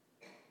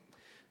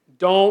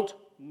don't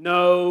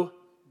know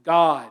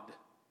God,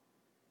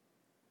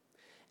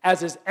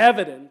 as is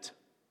evident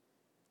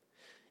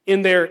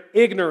in their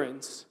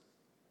ignorance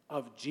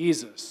of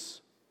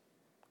Jesus,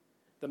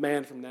 the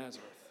man from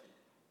Nazareth.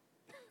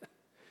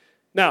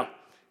 Now,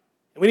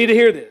 we need to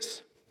hear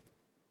this.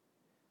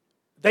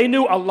 They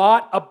knew a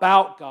lot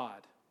about God,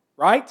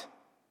 right?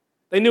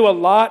 They knew a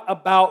lot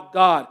about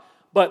God.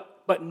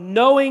 But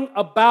knowing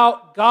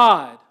about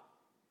God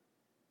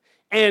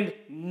and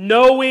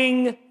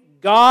knowing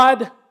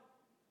God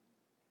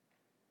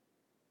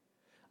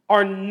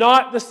are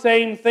not the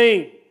same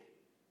thing.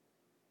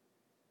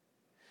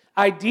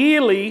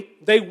 Ideally,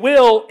 they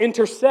will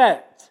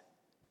intersect.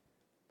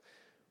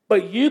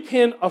 But you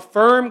can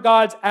affirm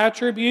God's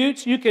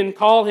attributes. You can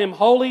call him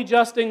holy,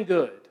 just, and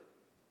good.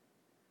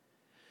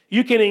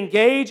 You can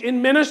engage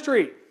in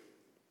ministry,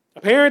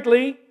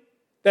 apparently,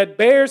 that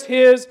bears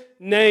his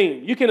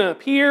name. You can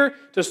appear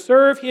to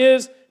serve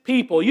his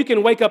people. You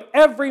can wake up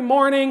every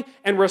morning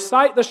and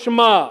recite the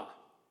Shema.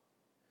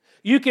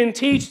 You can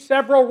teach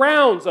several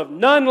rounds of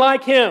none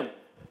like Him.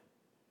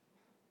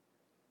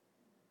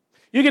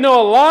 You can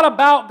know a lot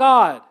about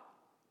God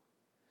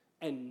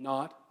and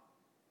not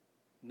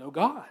know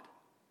God.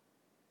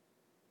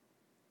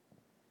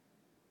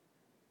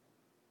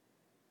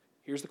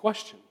 Here's the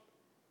question.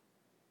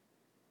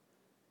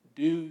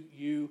 Do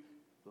you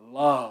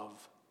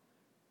love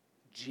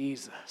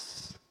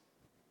Jesus?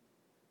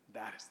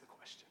 That is the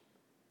question.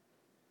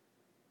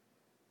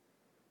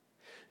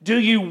 Do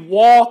you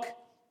walk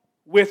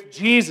with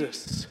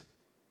Jesus?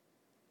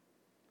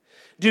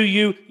 Do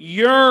you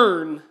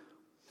yearn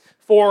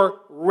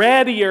for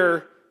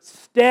readier,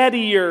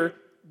 steadier,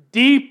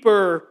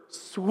 deeper,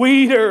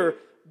 sweeter,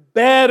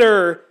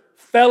 better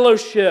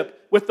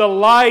fellowship with the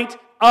light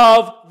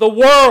of the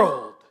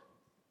world?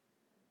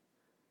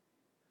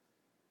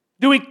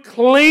 Do we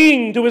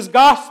cling to His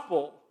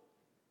gospel?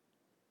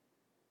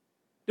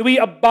 Do we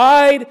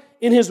abide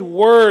in His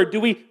word? Do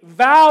we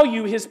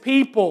value His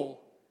people?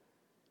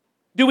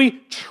 Do we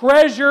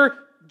treasure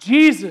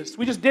Jesus?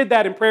 We just did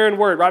that in prayer and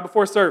word right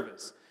before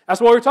service. That's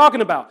what we're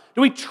talking about.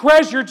 Do we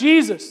treasure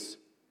Jesus?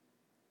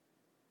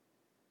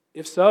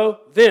 If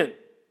so, then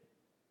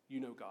you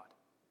know God.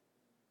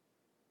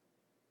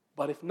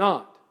 But if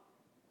not,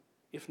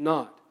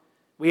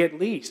 we at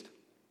least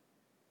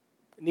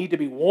need to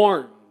be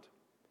warned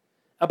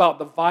about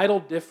the vital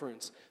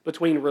difference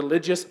between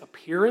religious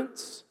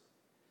appearance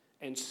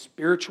and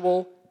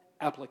spiritual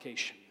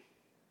application.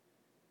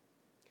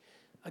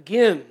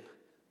 Again,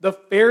 the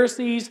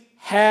Pharisees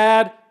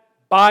had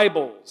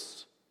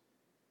Bibles.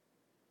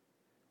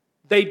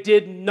 They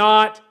did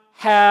not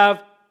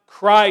have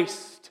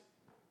Christ.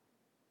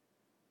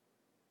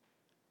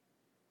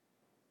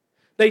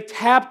 They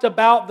tapped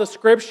about the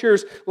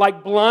Scriptures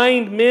like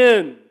blind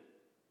men,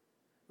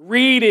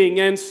 reading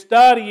and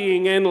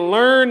studying and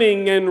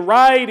learning and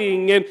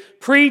writing and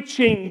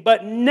preaching,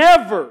 but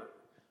never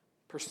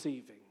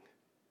perceiving,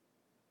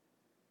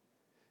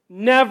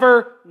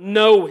 never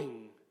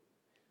knowing,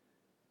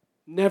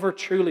 never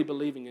truly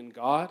believing in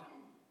God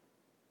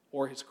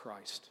or His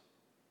Christ.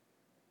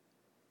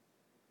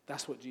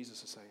 That's what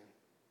Jesus is saying.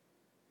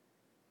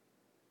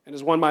 And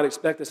as one might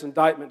expect this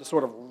indictment to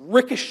sort of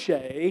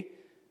ricochet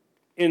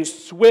in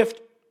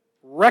swift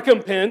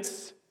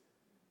recompense,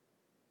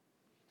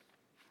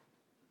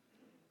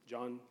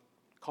 John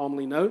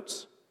calmly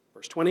notes,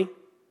 verse 20,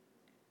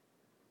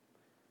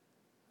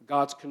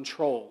 God's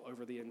control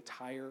over the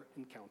entire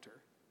encounter.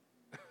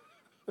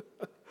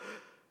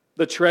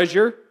 The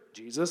treasurer,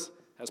 Jesus,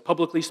 has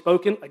publicly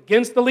spoken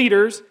against the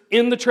leaders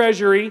in the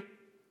treasury.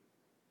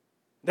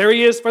 There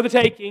He is for the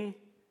taking,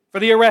 for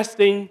the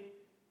arresting.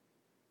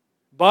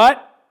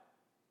 But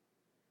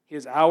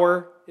His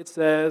hour, it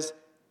says,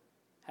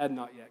 had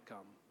not yet come.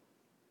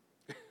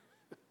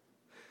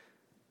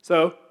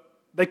 So,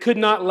 they could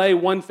not lay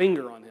one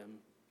finger on Him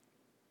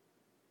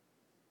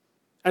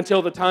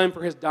until the time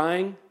for His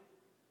dying,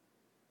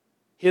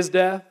 His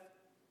death,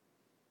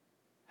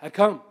 had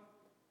come.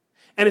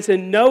 And it's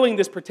in knowing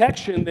this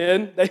protection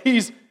then that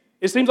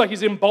it seems like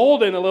He's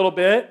emboldened a little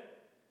bit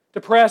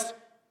to press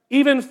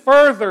even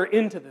further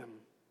into them.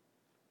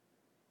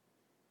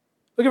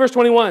 Look at verse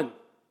 21.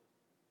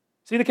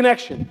 See the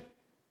connection.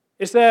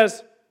 It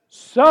says,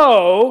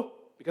 so,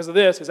 because of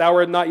this, His hour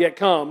had not yet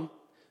come,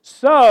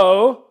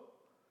 so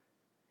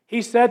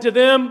He said to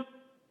them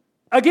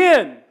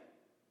again.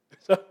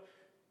 So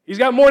He's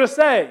got more to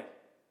say.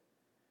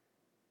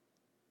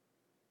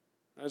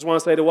 I just want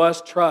to say to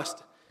us,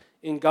 trust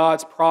in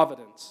God's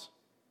providence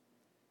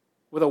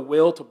with a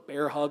will to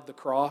bear hug the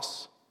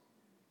cross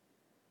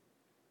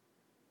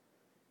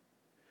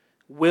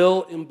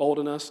will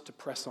embolden us to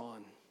press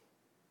on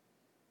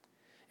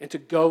and to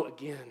go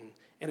again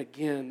and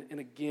again and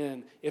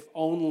again, if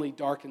only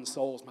darkened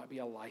souls might be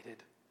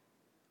alighted.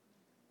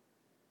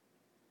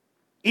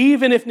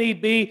 Even if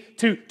need be,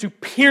 to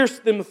pierce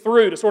them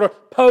through, to sort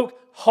of poke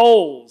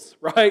holes,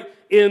 right,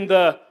 in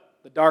the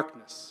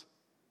darkness.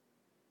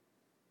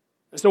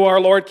 And so our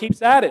Lord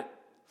keeps at it.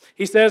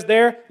 He says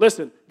there,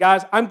 listen,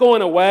 guys, I'm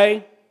going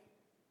away,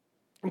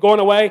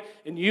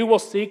 and you will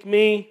seek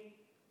me,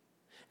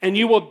 and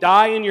you will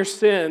die in your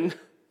sin.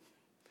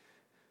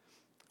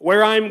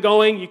 Where I'm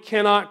going, you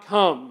cannot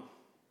come.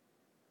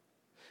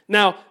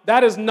 Now,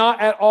 that is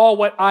not at all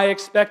what I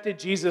expected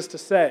Jesus to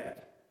say.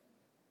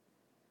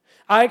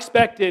 I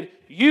expected,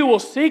 you will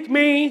seek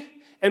me,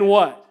 and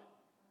what?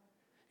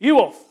 You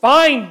will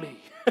find me,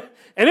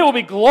 and it will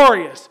be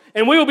glorious,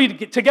 and we will be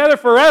together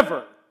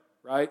forever,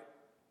 right?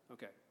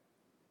 Okay.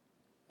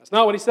 That's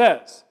not what He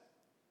says.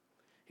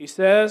 He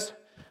says,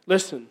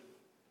 listen,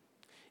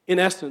 in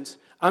essence,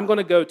 I'm going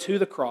to go to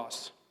the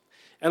cross,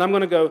 and I'm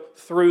going to go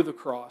through the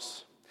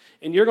cross,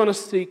 and you're going to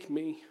seek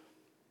me,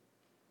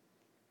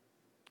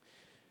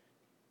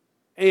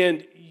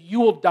 and you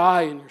will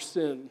die in your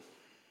sin.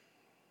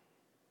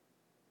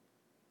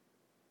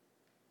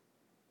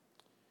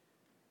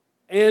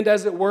 And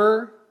as it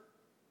were,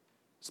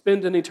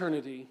 spend an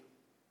eternity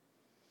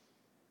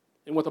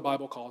in what the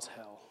Bible calls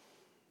hell.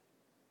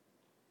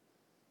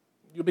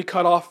 You'll be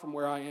cut off from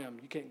where I am.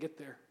 You can't get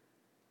there.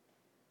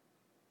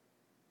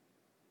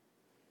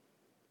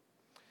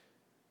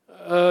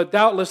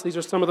 Doubtless, these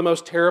are some of the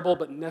most terrible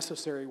but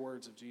necessary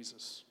words of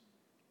Jesus.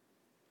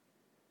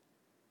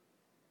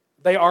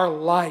 They are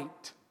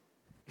light,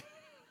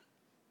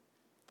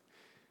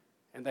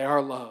 and they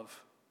are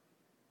love.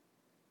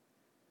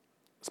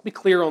 Let's be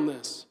clear on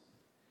this.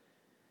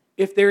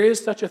 If there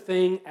is such a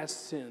thing as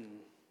sin,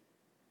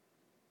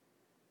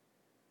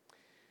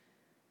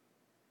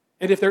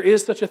 and if there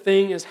is such a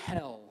thing as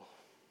hell,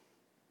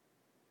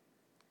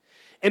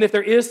 and if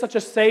there is such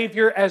a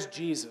Savior as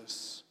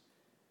Jesus,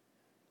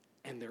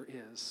 and there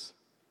is,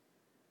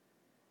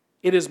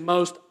 it is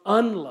most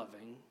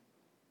unloving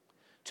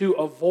to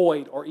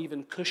avoid or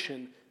even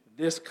cushion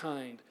this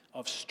kind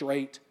of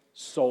straight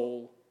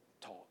soul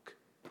talk.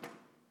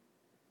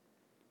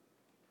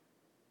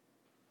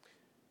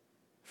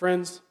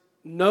 Friends,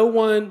 no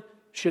one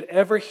should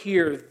ever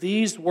hear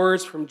these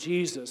words from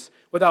Jesus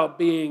without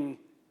being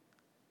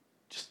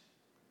just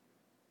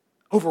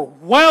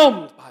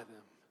overwhelmed by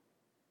them,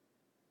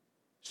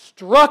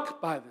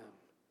 struck by them.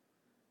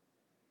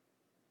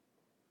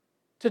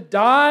 To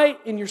die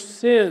in your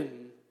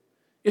sin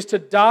is to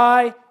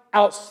die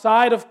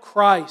outside of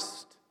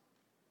Christ.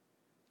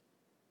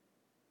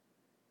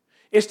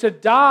 Is to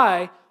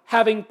die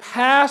having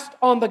passed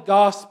on the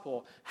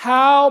gospel.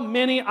 How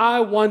many, I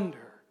wonder,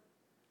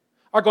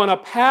 are going to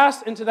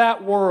pass into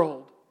that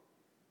world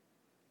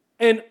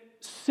and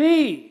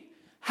see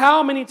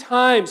how many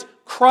times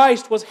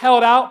Christ was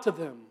held out to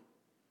them?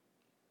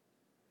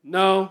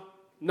 No,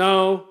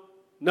 no,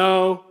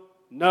 no,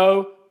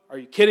 no. Are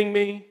you kidding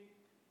me?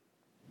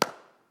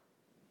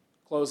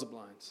 Close the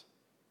blinds.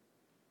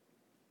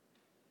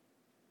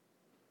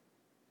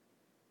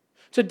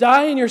 To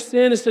die in your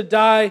sin is to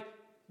die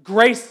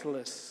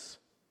graceless.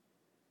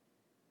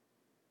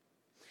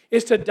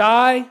 Is to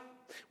die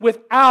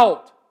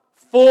without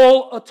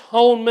full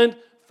atonement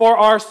for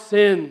our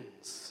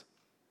sins.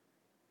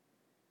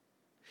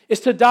 Is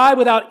to die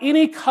without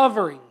any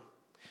covering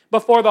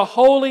before the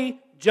holy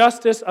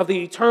justice of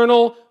the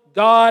eternal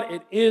God.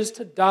 It is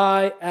to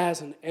die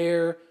as an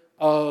heir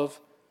of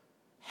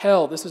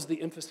hell. This is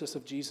the emphasis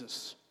of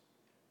Jesus.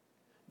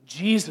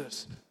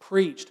 Jesus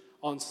preached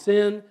on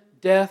sin,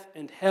 death,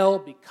 and hell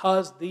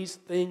because these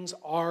things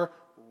are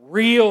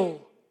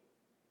real.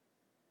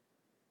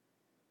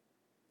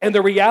 And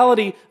the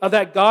reality of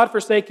that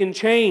God-forsaken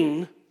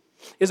chain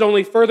is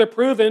only further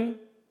proven,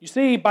 you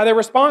see, by their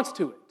response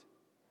to it.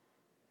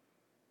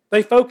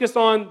 They focus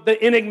on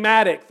the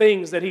enigmatic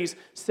things that he's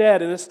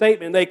said in this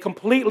statement. They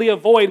completely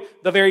avoid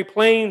the very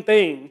plain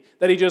thing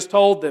that he just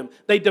told them.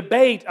 They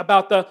debate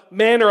about the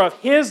manner of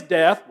his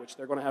death, which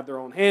they're going to have their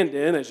own hand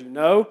in, as you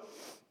know,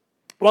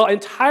 while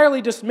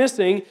entirely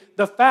dismissing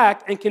the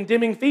fact and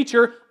condemning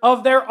feature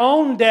of their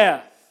own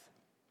death.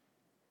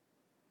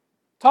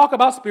 Talk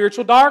about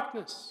spiritual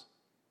darkness.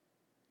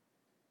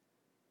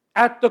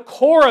 At the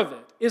core of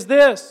it is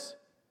this: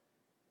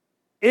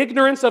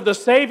 ignorance of the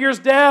Savior's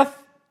death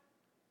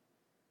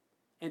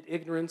and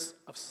ignorance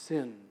of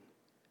sin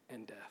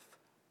and death.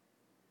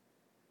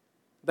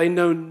 They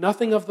know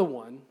nothing of the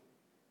one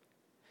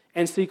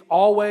and seek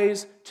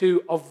always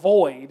to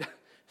avoid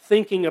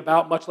thinking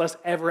about, much less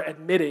ever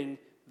admitting,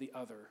 the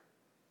other.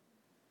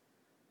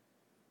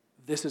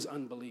 This is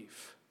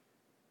unbelief.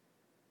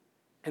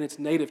 And it's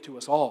native to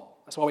us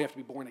all. That's why we have to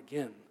be born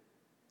again.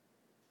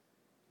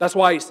 That's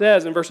why he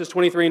says in verses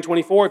 23 and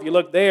 24, if you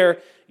look there,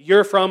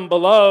 you're from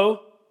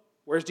below.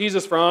 Where's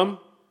Jesus from?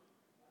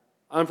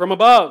 I'm from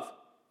above.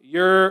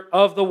 You're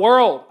of the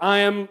world.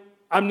 I'm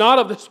not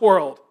of this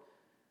world.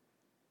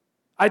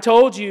 I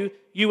told you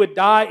you would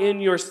die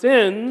in your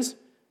sins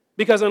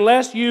because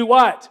unless you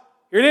what?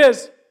 Here it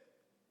is.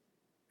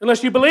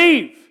 Unless you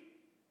believe.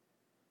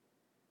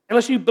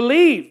 Unless you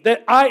believe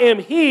that I am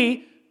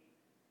He,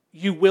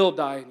 you will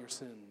die in your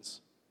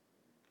sins.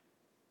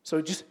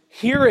 So just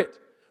hear it.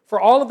 For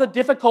all of the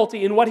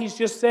difficulty in what he's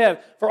just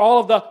said, for all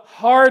of the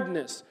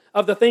hardness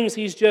of the things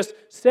he's just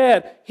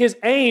said, his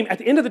aim at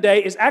the end of the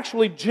day is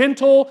actually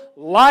gentle,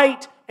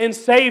 light, and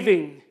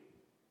saving.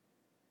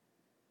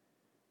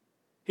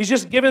 He's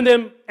just given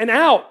them an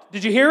out.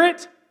 Did you hear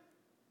it?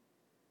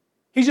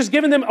 He's just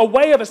given them a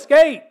way of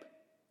escape.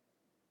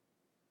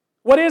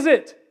 What is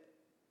it?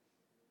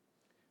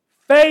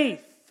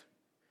 Faith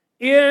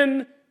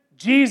in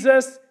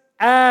Jesus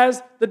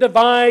as the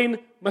divine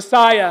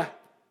Messiah.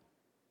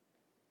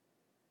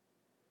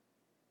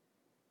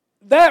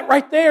 That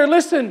right there,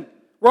 listen,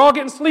 we're all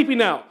getting sleepy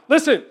now.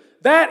 Listen,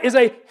 that is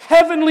a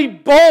heavenly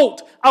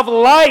bolt of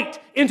light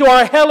into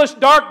our hellish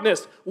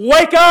darkness.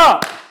 Wake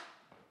up!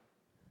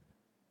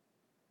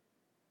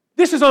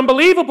 This is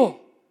unbelievable.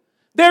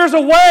 There's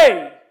a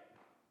way,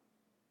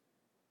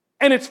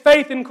 and it's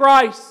faith in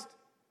Christ.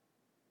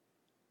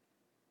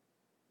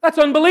 That's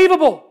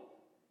unbelievable,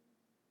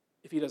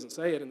 if he doesn't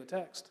say it in the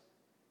text.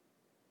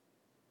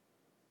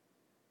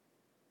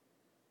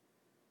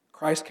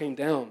 Christ came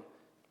down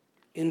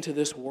into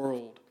this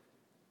world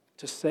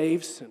to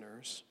save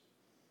sinners,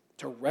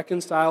 to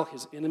reconcile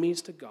his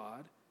enemies to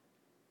God,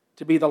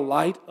 to be the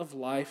light of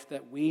life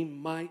that we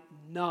might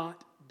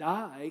not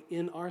die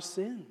in our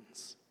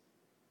sins.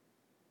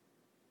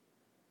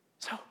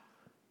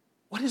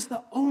 What is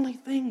the only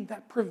thing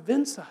that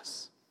prevents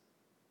us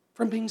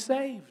from being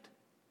saved?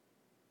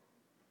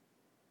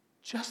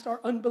 Just our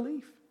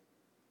unbelief.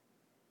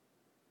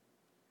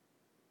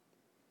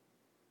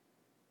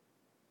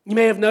 You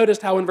may have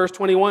noticed how in verse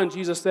 21,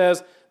 Jesus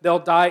says they'll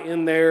die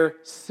in their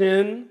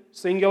sin,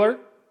 singular.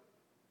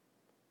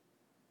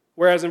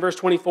 Whereas in verse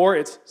 24,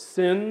 it's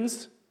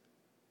sins,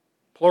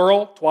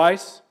 plural,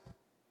 twice.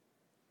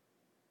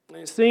 And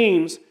it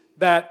seems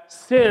that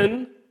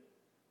sin,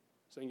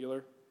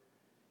 singular,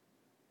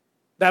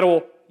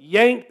 that'll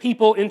yank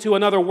people into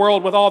another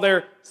world with all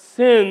their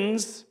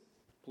sins,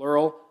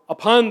 plural,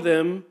 upon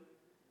them,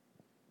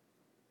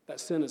 that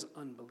sin is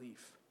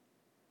unbelief.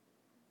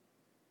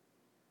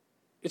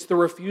 It's the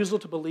refusal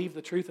to believe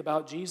the truth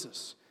about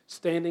Jesus,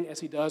 standing as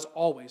he does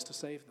always to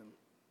save them.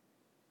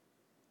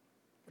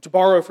 To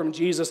borrow from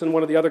Jesus in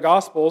one of the other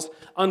Gospels,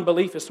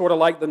 unbelief is sort of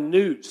like the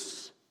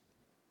noose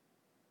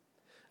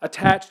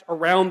attached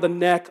around the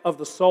neck of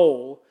the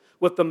soul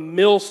with the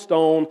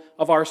millstone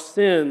of our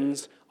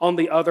sins on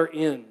the other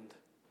end.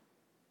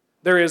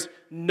 There is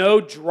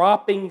no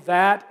dropping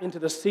that into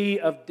the sea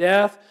of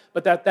death,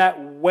 but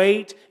that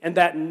weight and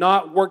that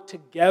knot work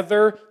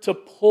together to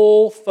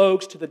pull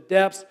folks to the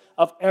depths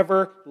of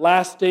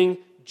everlasting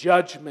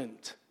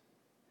judgment.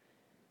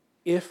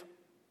 If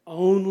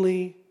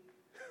only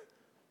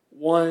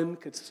one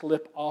could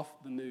slip off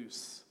the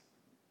noose.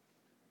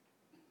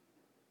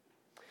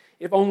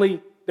 If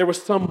only there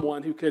was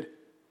someone who could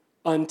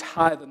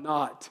untie the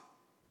knot.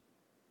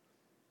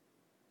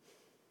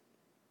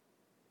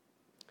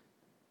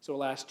 So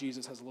alas,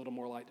 Jesus has a little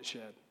more light to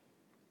shed.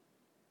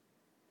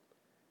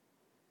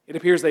 It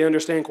appears they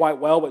understand quite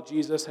well what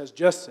Jesus has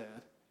just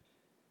said.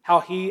 How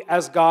he,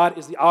 as God,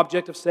 is the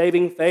object of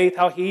saving faith.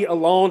 How he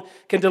alone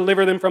can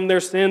deliver them from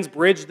their sins,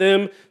 bridge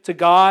them to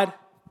God.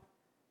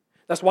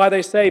 That's why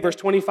they say, verse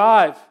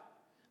 25,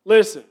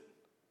 listen,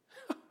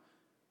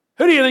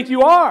 who do you think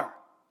you are?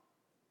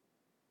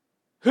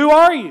 Who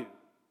are you?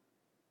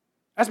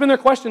 That's been their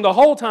question the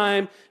whole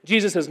time.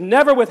 Jesus has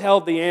never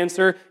withheld the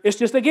answer. It's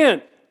just,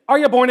 again, are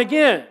you born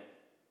again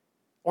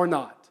or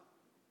not?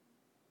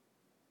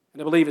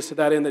 And I believe it's to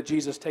that end that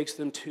Jesus takes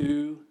them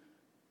to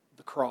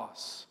the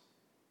cross.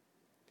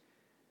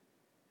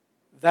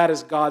 That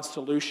is God's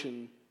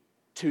solution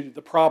to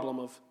the problem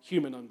of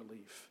human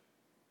unbelief.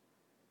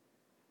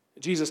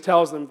 Jesus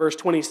tells them, verse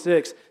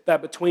 26,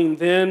 that between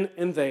then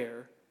and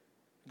there,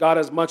 God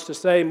has much to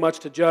say, much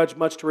to judge,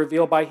 much to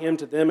reveal by him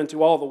to them and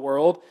to all the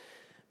world.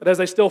 But as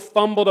they still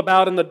fumbled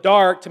about in the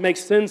dark to make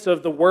sense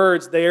of the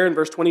words there in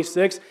verse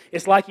 26,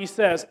 it's like he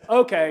says,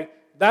 okay,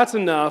 that's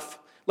enough.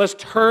 Let's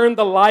turn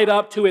the light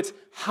up to its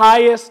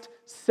highest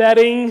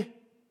setting.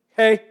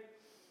 Okay?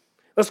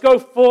 Let's go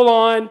full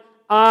on,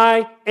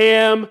 I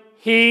am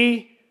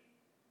he.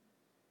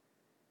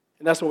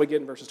 And that's what we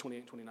get in verses 28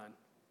 and 29.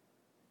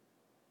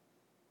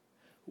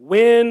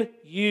 When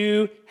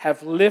you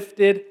have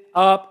lifted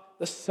up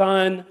the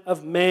Son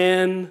of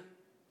Man,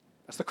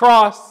 that's the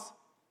cross,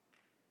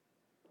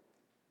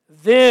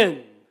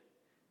 then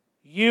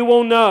you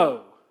will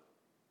know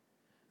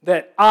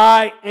that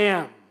I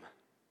am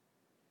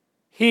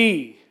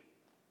he,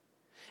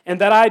 and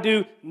that I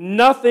do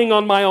nothing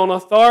on my own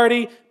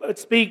authority, but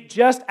speak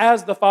just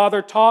as the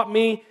Father taught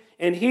me,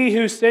 and he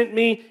who sent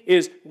me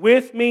is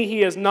with me.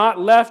 He has not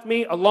left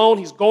me alone.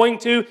 He's going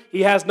to.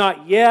 He has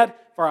not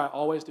yet, for I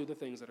always do the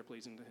things that are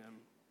pleasing to him.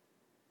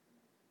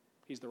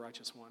 He's the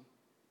righteous one.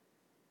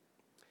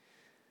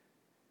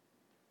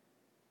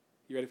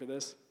 You ready for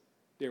this?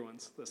 Dear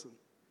ones, listen.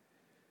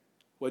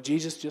 What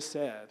Jesus just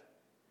said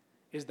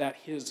is that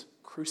his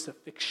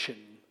crucifixion,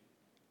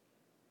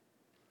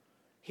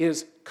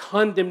 his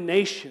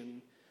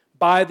condemnation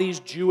by these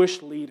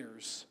Jewish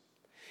leaders,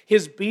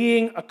 his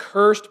being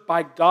accursed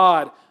by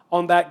God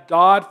on that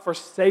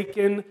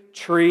God-forsaken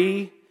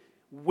tree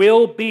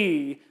will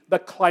be the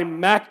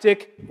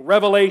climactic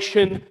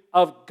revelation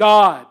of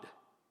God.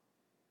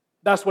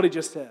 That's what he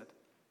just said.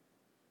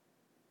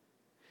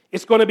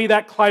 It's going to be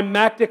that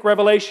climactic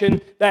revelation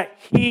that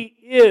he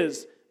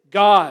is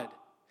God,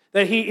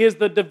 that he is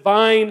the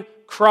divine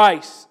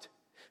Christ,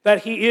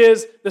 that he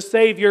is the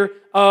Savior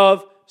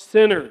of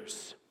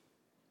sinners.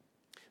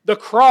 The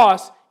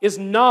cross is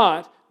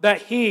not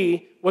that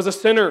he was a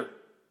sinner.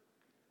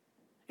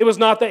 It was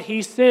not that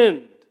he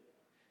sinned.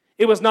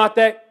 It was not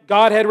that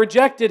God had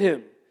rejected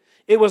him.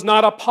 It was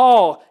not a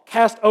pall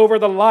cast over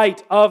the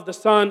light of the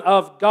Son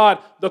of God.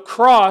 The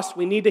cross,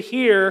 we need to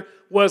hear,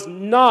 was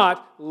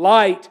not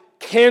light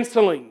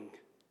canceling.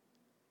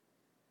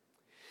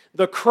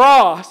 The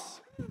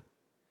cross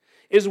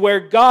is where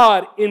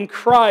God in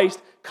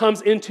Christ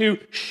comes into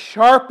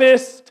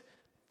sharpest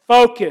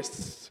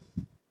focus.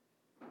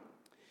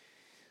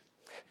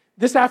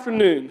 This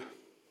afternoon,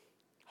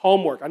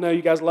 homework. I know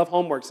you guys love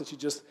homework since you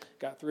just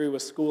got through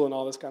with school and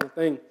all this kind of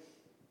thing.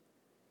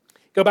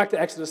 Go back to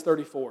Exodus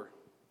 34,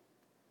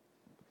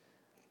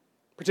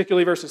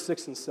 particularly verses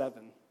 6 and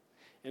 7,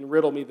 and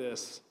riddle me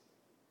this.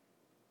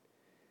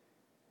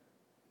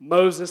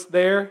 Moses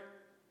there,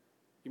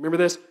 you remember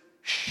this?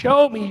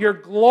 Show me your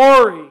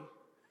glory.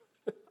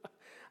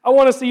 I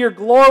want to see your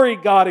glory,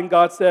 God. And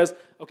God says,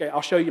 okay,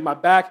 I'll show you my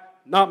back,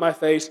 not my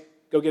face.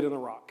 Go get in the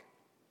rock.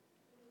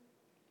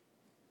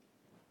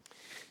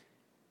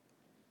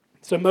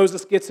 So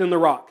Moses gets in the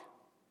rock,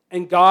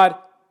 and God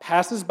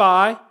passes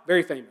by,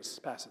 very famous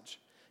passage.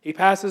 He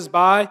passes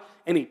by,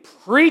 and he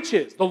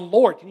preaches. The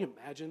Lord, can you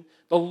imagine?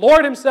 The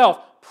Lord himself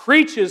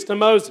preaches to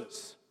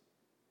Moses.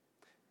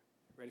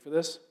 Ready for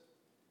this?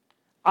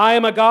 I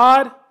am a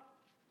God,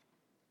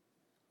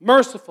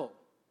 merciful,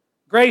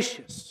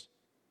 gracious,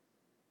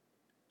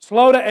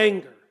 slow to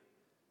anger,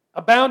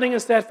 abounding in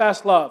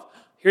steadfast love.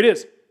 Here it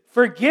is.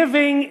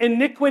 Forgiving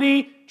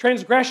iniquity,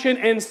 transgression,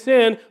 and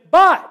sin,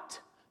 but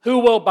who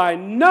will by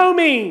no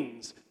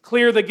means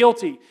clear the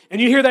guilty.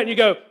 And you hear that and you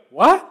go,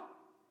 what?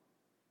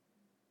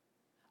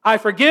 I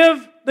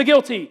forgive the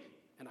guilty,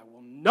 and I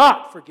will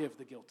not forgive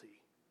the guilty.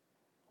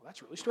 Well,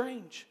 that's really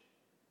strange.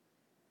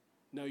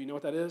 No, you know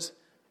what that is?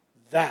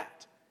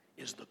 That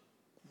is the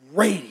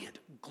radiant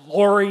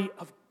glory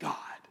of God.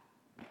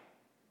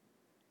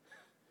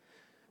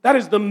 That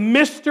is the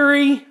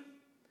mystery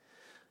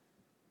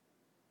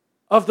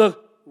of the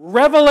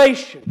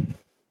revelation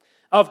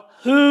of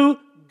who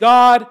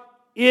God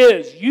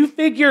is. You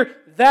figure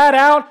that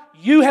out,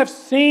 you have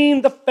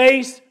seen the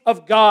face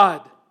of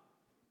God.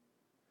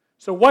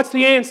 So what's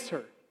the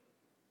answer?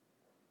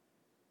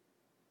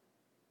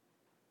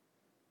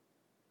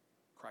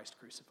 Christ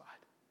crucified.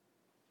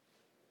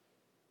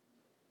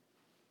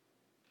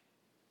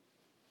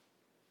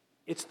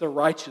 It's the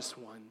righteous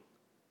one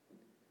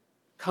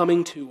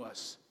coming to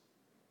us,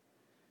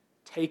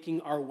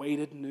 taking our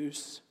weighted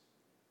noose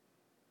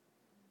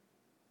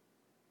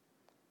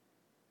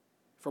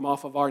from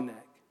off of our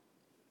neck,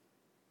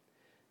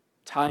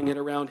 tying it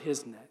around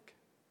his neck,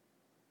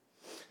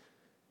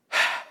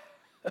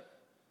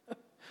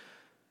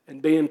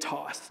 and being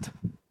tossed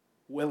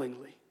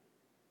willingly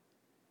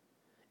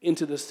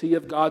into the sea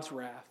of God's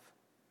wrath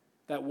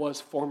that was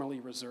formerly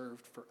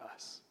reserved for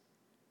us.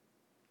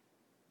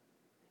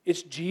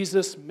 It's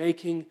Jesus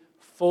making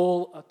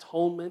full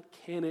atonement.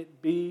 Can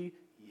it be?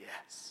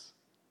 Yes,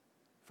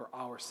 for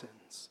our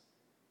sins.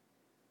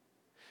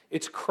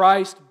 It's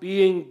Christ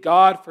being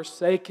God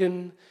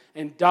forsaken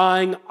and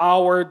dying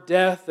our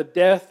death, the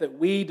death that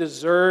we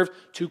deserve,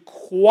 to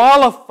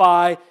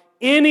qualify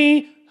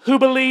any who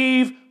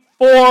believe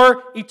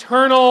for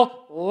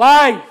eternal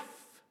life.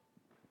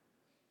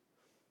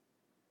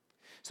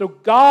 So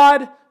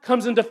God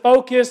comes into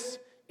focus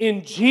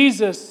in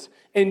Jesus,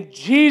 and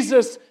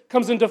Jesus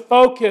comes into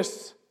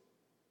focus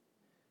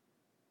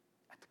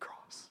at the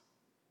cross.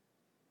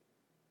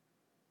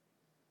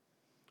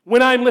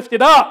 When I'm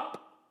lifted up,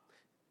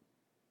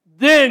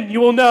 then you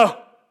will know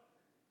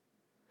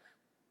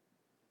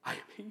I am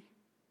He.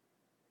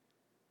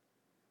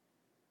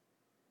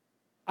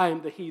 I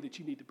am the He that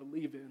you need to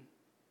believe in.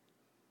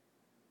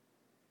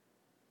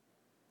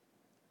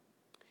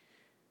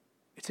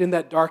 It's in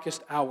that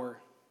darkest hour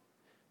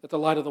that the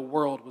light of the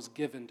world was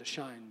given to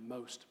shine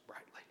most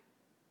brightly.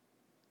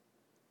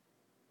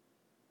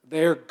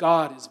 There,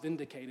 God is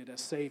vindicated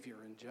as Savior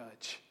and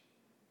Judge.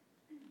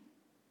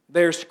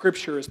 There,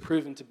 Scripture is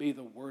proven to be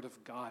the Word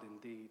of God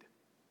indeed.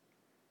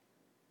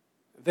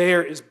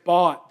 There is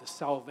bought the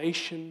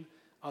salvation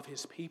of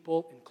His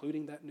people,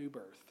 including that new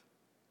birth.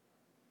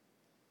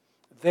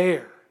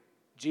 There,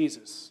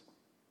 Jesus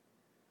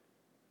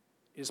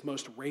is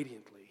most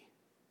radiantly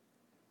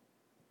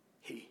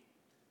He.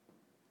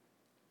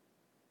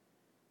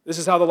 This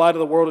is how the light of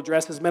the world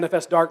addresses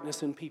manifest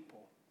darkness in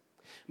people.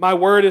 My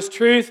word is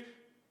truth.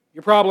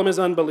 Your problem is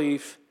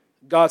unbelief.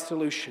 God's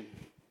solution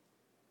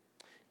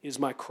is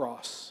my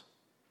cross.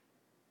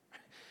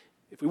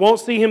 If we won't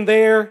see Him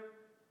there,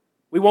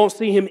 we won't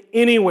see Him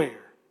anywhere.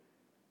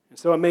 And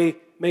so may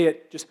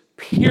it just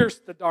pierce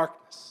the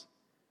darkness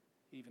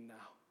even now.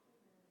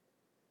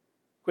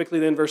 Quickly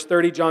then, verse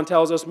 30, John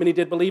tells us, many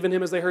did believe in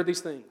Him as they heard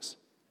these things.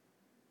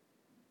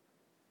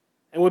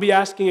 And we'll be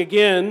asking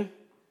again,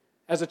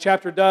 as the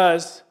chapter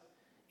does,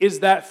 is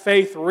that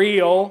faith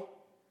real?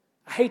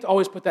 I hate to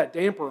always put that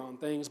damper on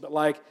things, but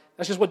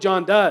that's just what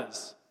John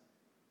does.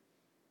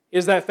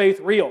 Is that faith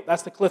real?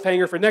 That's the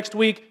cliffhanger for next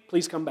week.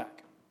 Please come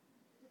back.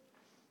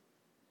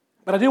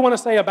 But I do want to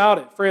say about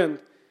it, friend,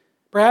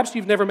 perhaps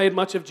you've never made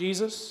much of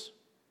Jesus.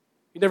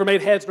 You've never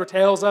made heads nor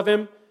tails of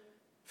Him.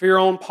 For your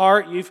own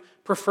part, you've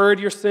preferred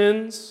your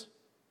sins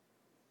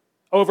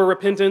over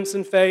repentance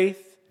and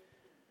faith.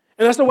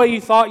 And that's the way you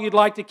thought you'd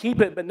like to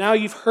keep it, but now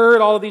you've heard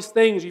all of these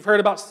things. You've heard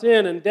about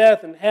sin and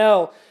death and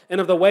hell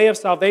and of the way of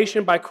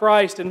salvation by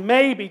Christ. And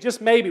maybe,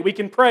 just maybe, we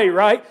can pray,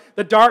 right?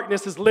 The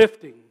darkness is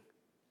lifting.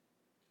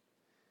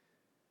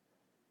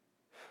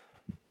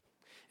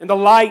 And the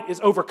light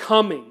is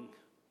overcoming.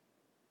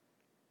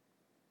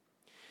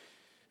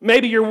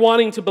 Maybe you're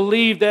wanting to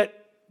believe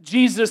that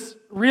Jesus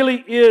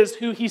really is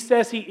who He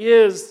says He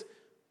is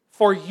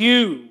for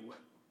you.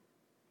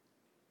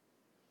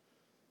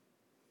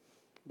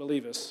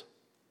 Believe us,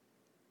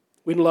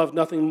 we'd love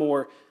nothing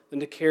more than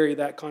to carry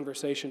that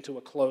conversation to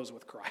a close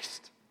with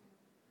Christ.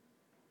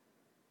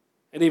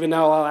 And even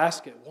now I'll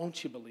ask it,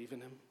 won't you believe in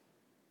Him?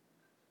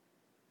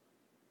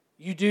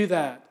 You do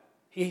that.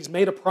 He's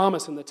made a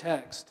promise in the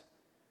text.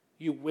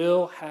 You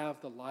will have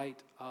the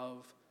light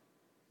of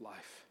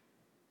life.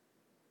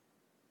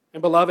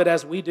 And beloved,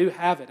 as we do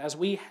have it, as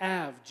we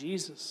have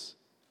Jesus,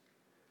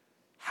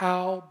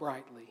 how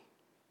brightly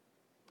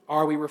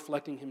are we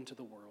reflecting him to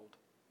the world?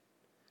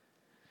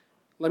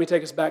 Let me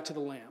take us back to the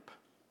lamp.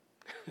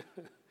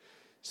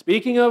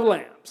 Speaking of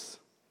lamps,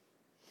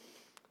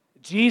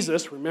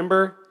 Jesus,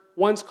 remember,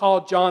 once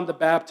called John the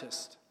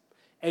Baptist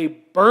a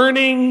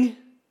burning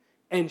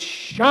and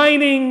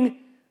shining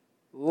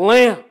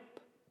lamp.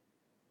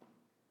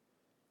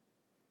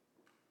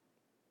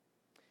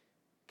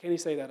 Can he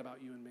say that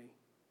about you and me?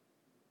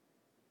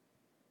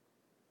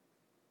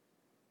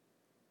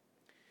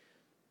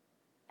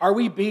 Are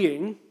we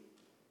being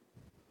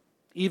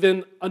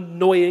even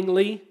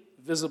annoyingly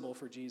visible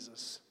for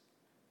Jesus?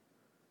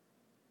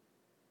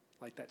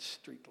 Like that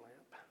street lamp.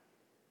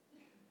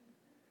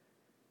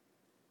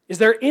 Is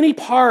there any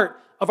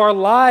part of our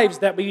lives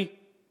that we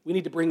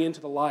need to bring into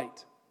the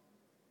light?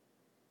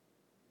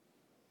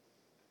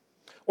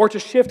 Or to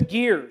shift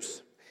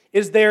gears,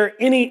 is there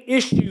any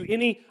issue,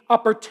 any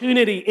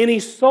opportunity, any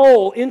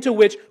soul into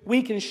which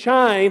we can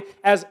shine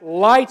as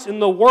lights in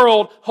the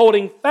world,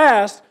 holding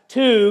fast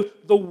to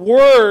the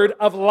word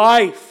of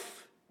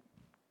life?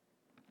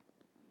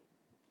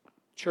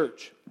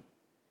 Church,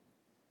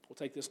 we'll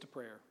take this to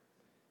prayer.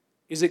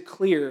 Is it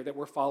clear that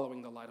we're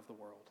following the light of the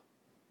world?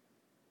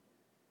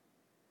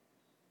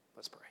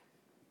 Let's pray.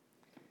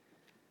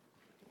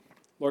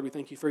 Lord, we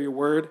thank you for your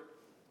word.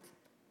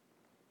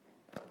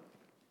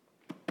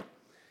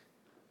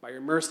 By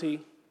your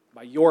mercy,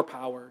 by your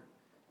power,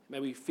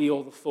 may we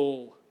feel the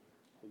full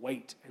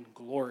weight and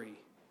glory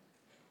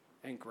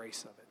and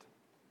grace of it.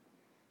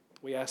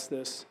 We ask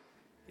this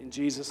in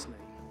Jesus'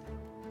 name.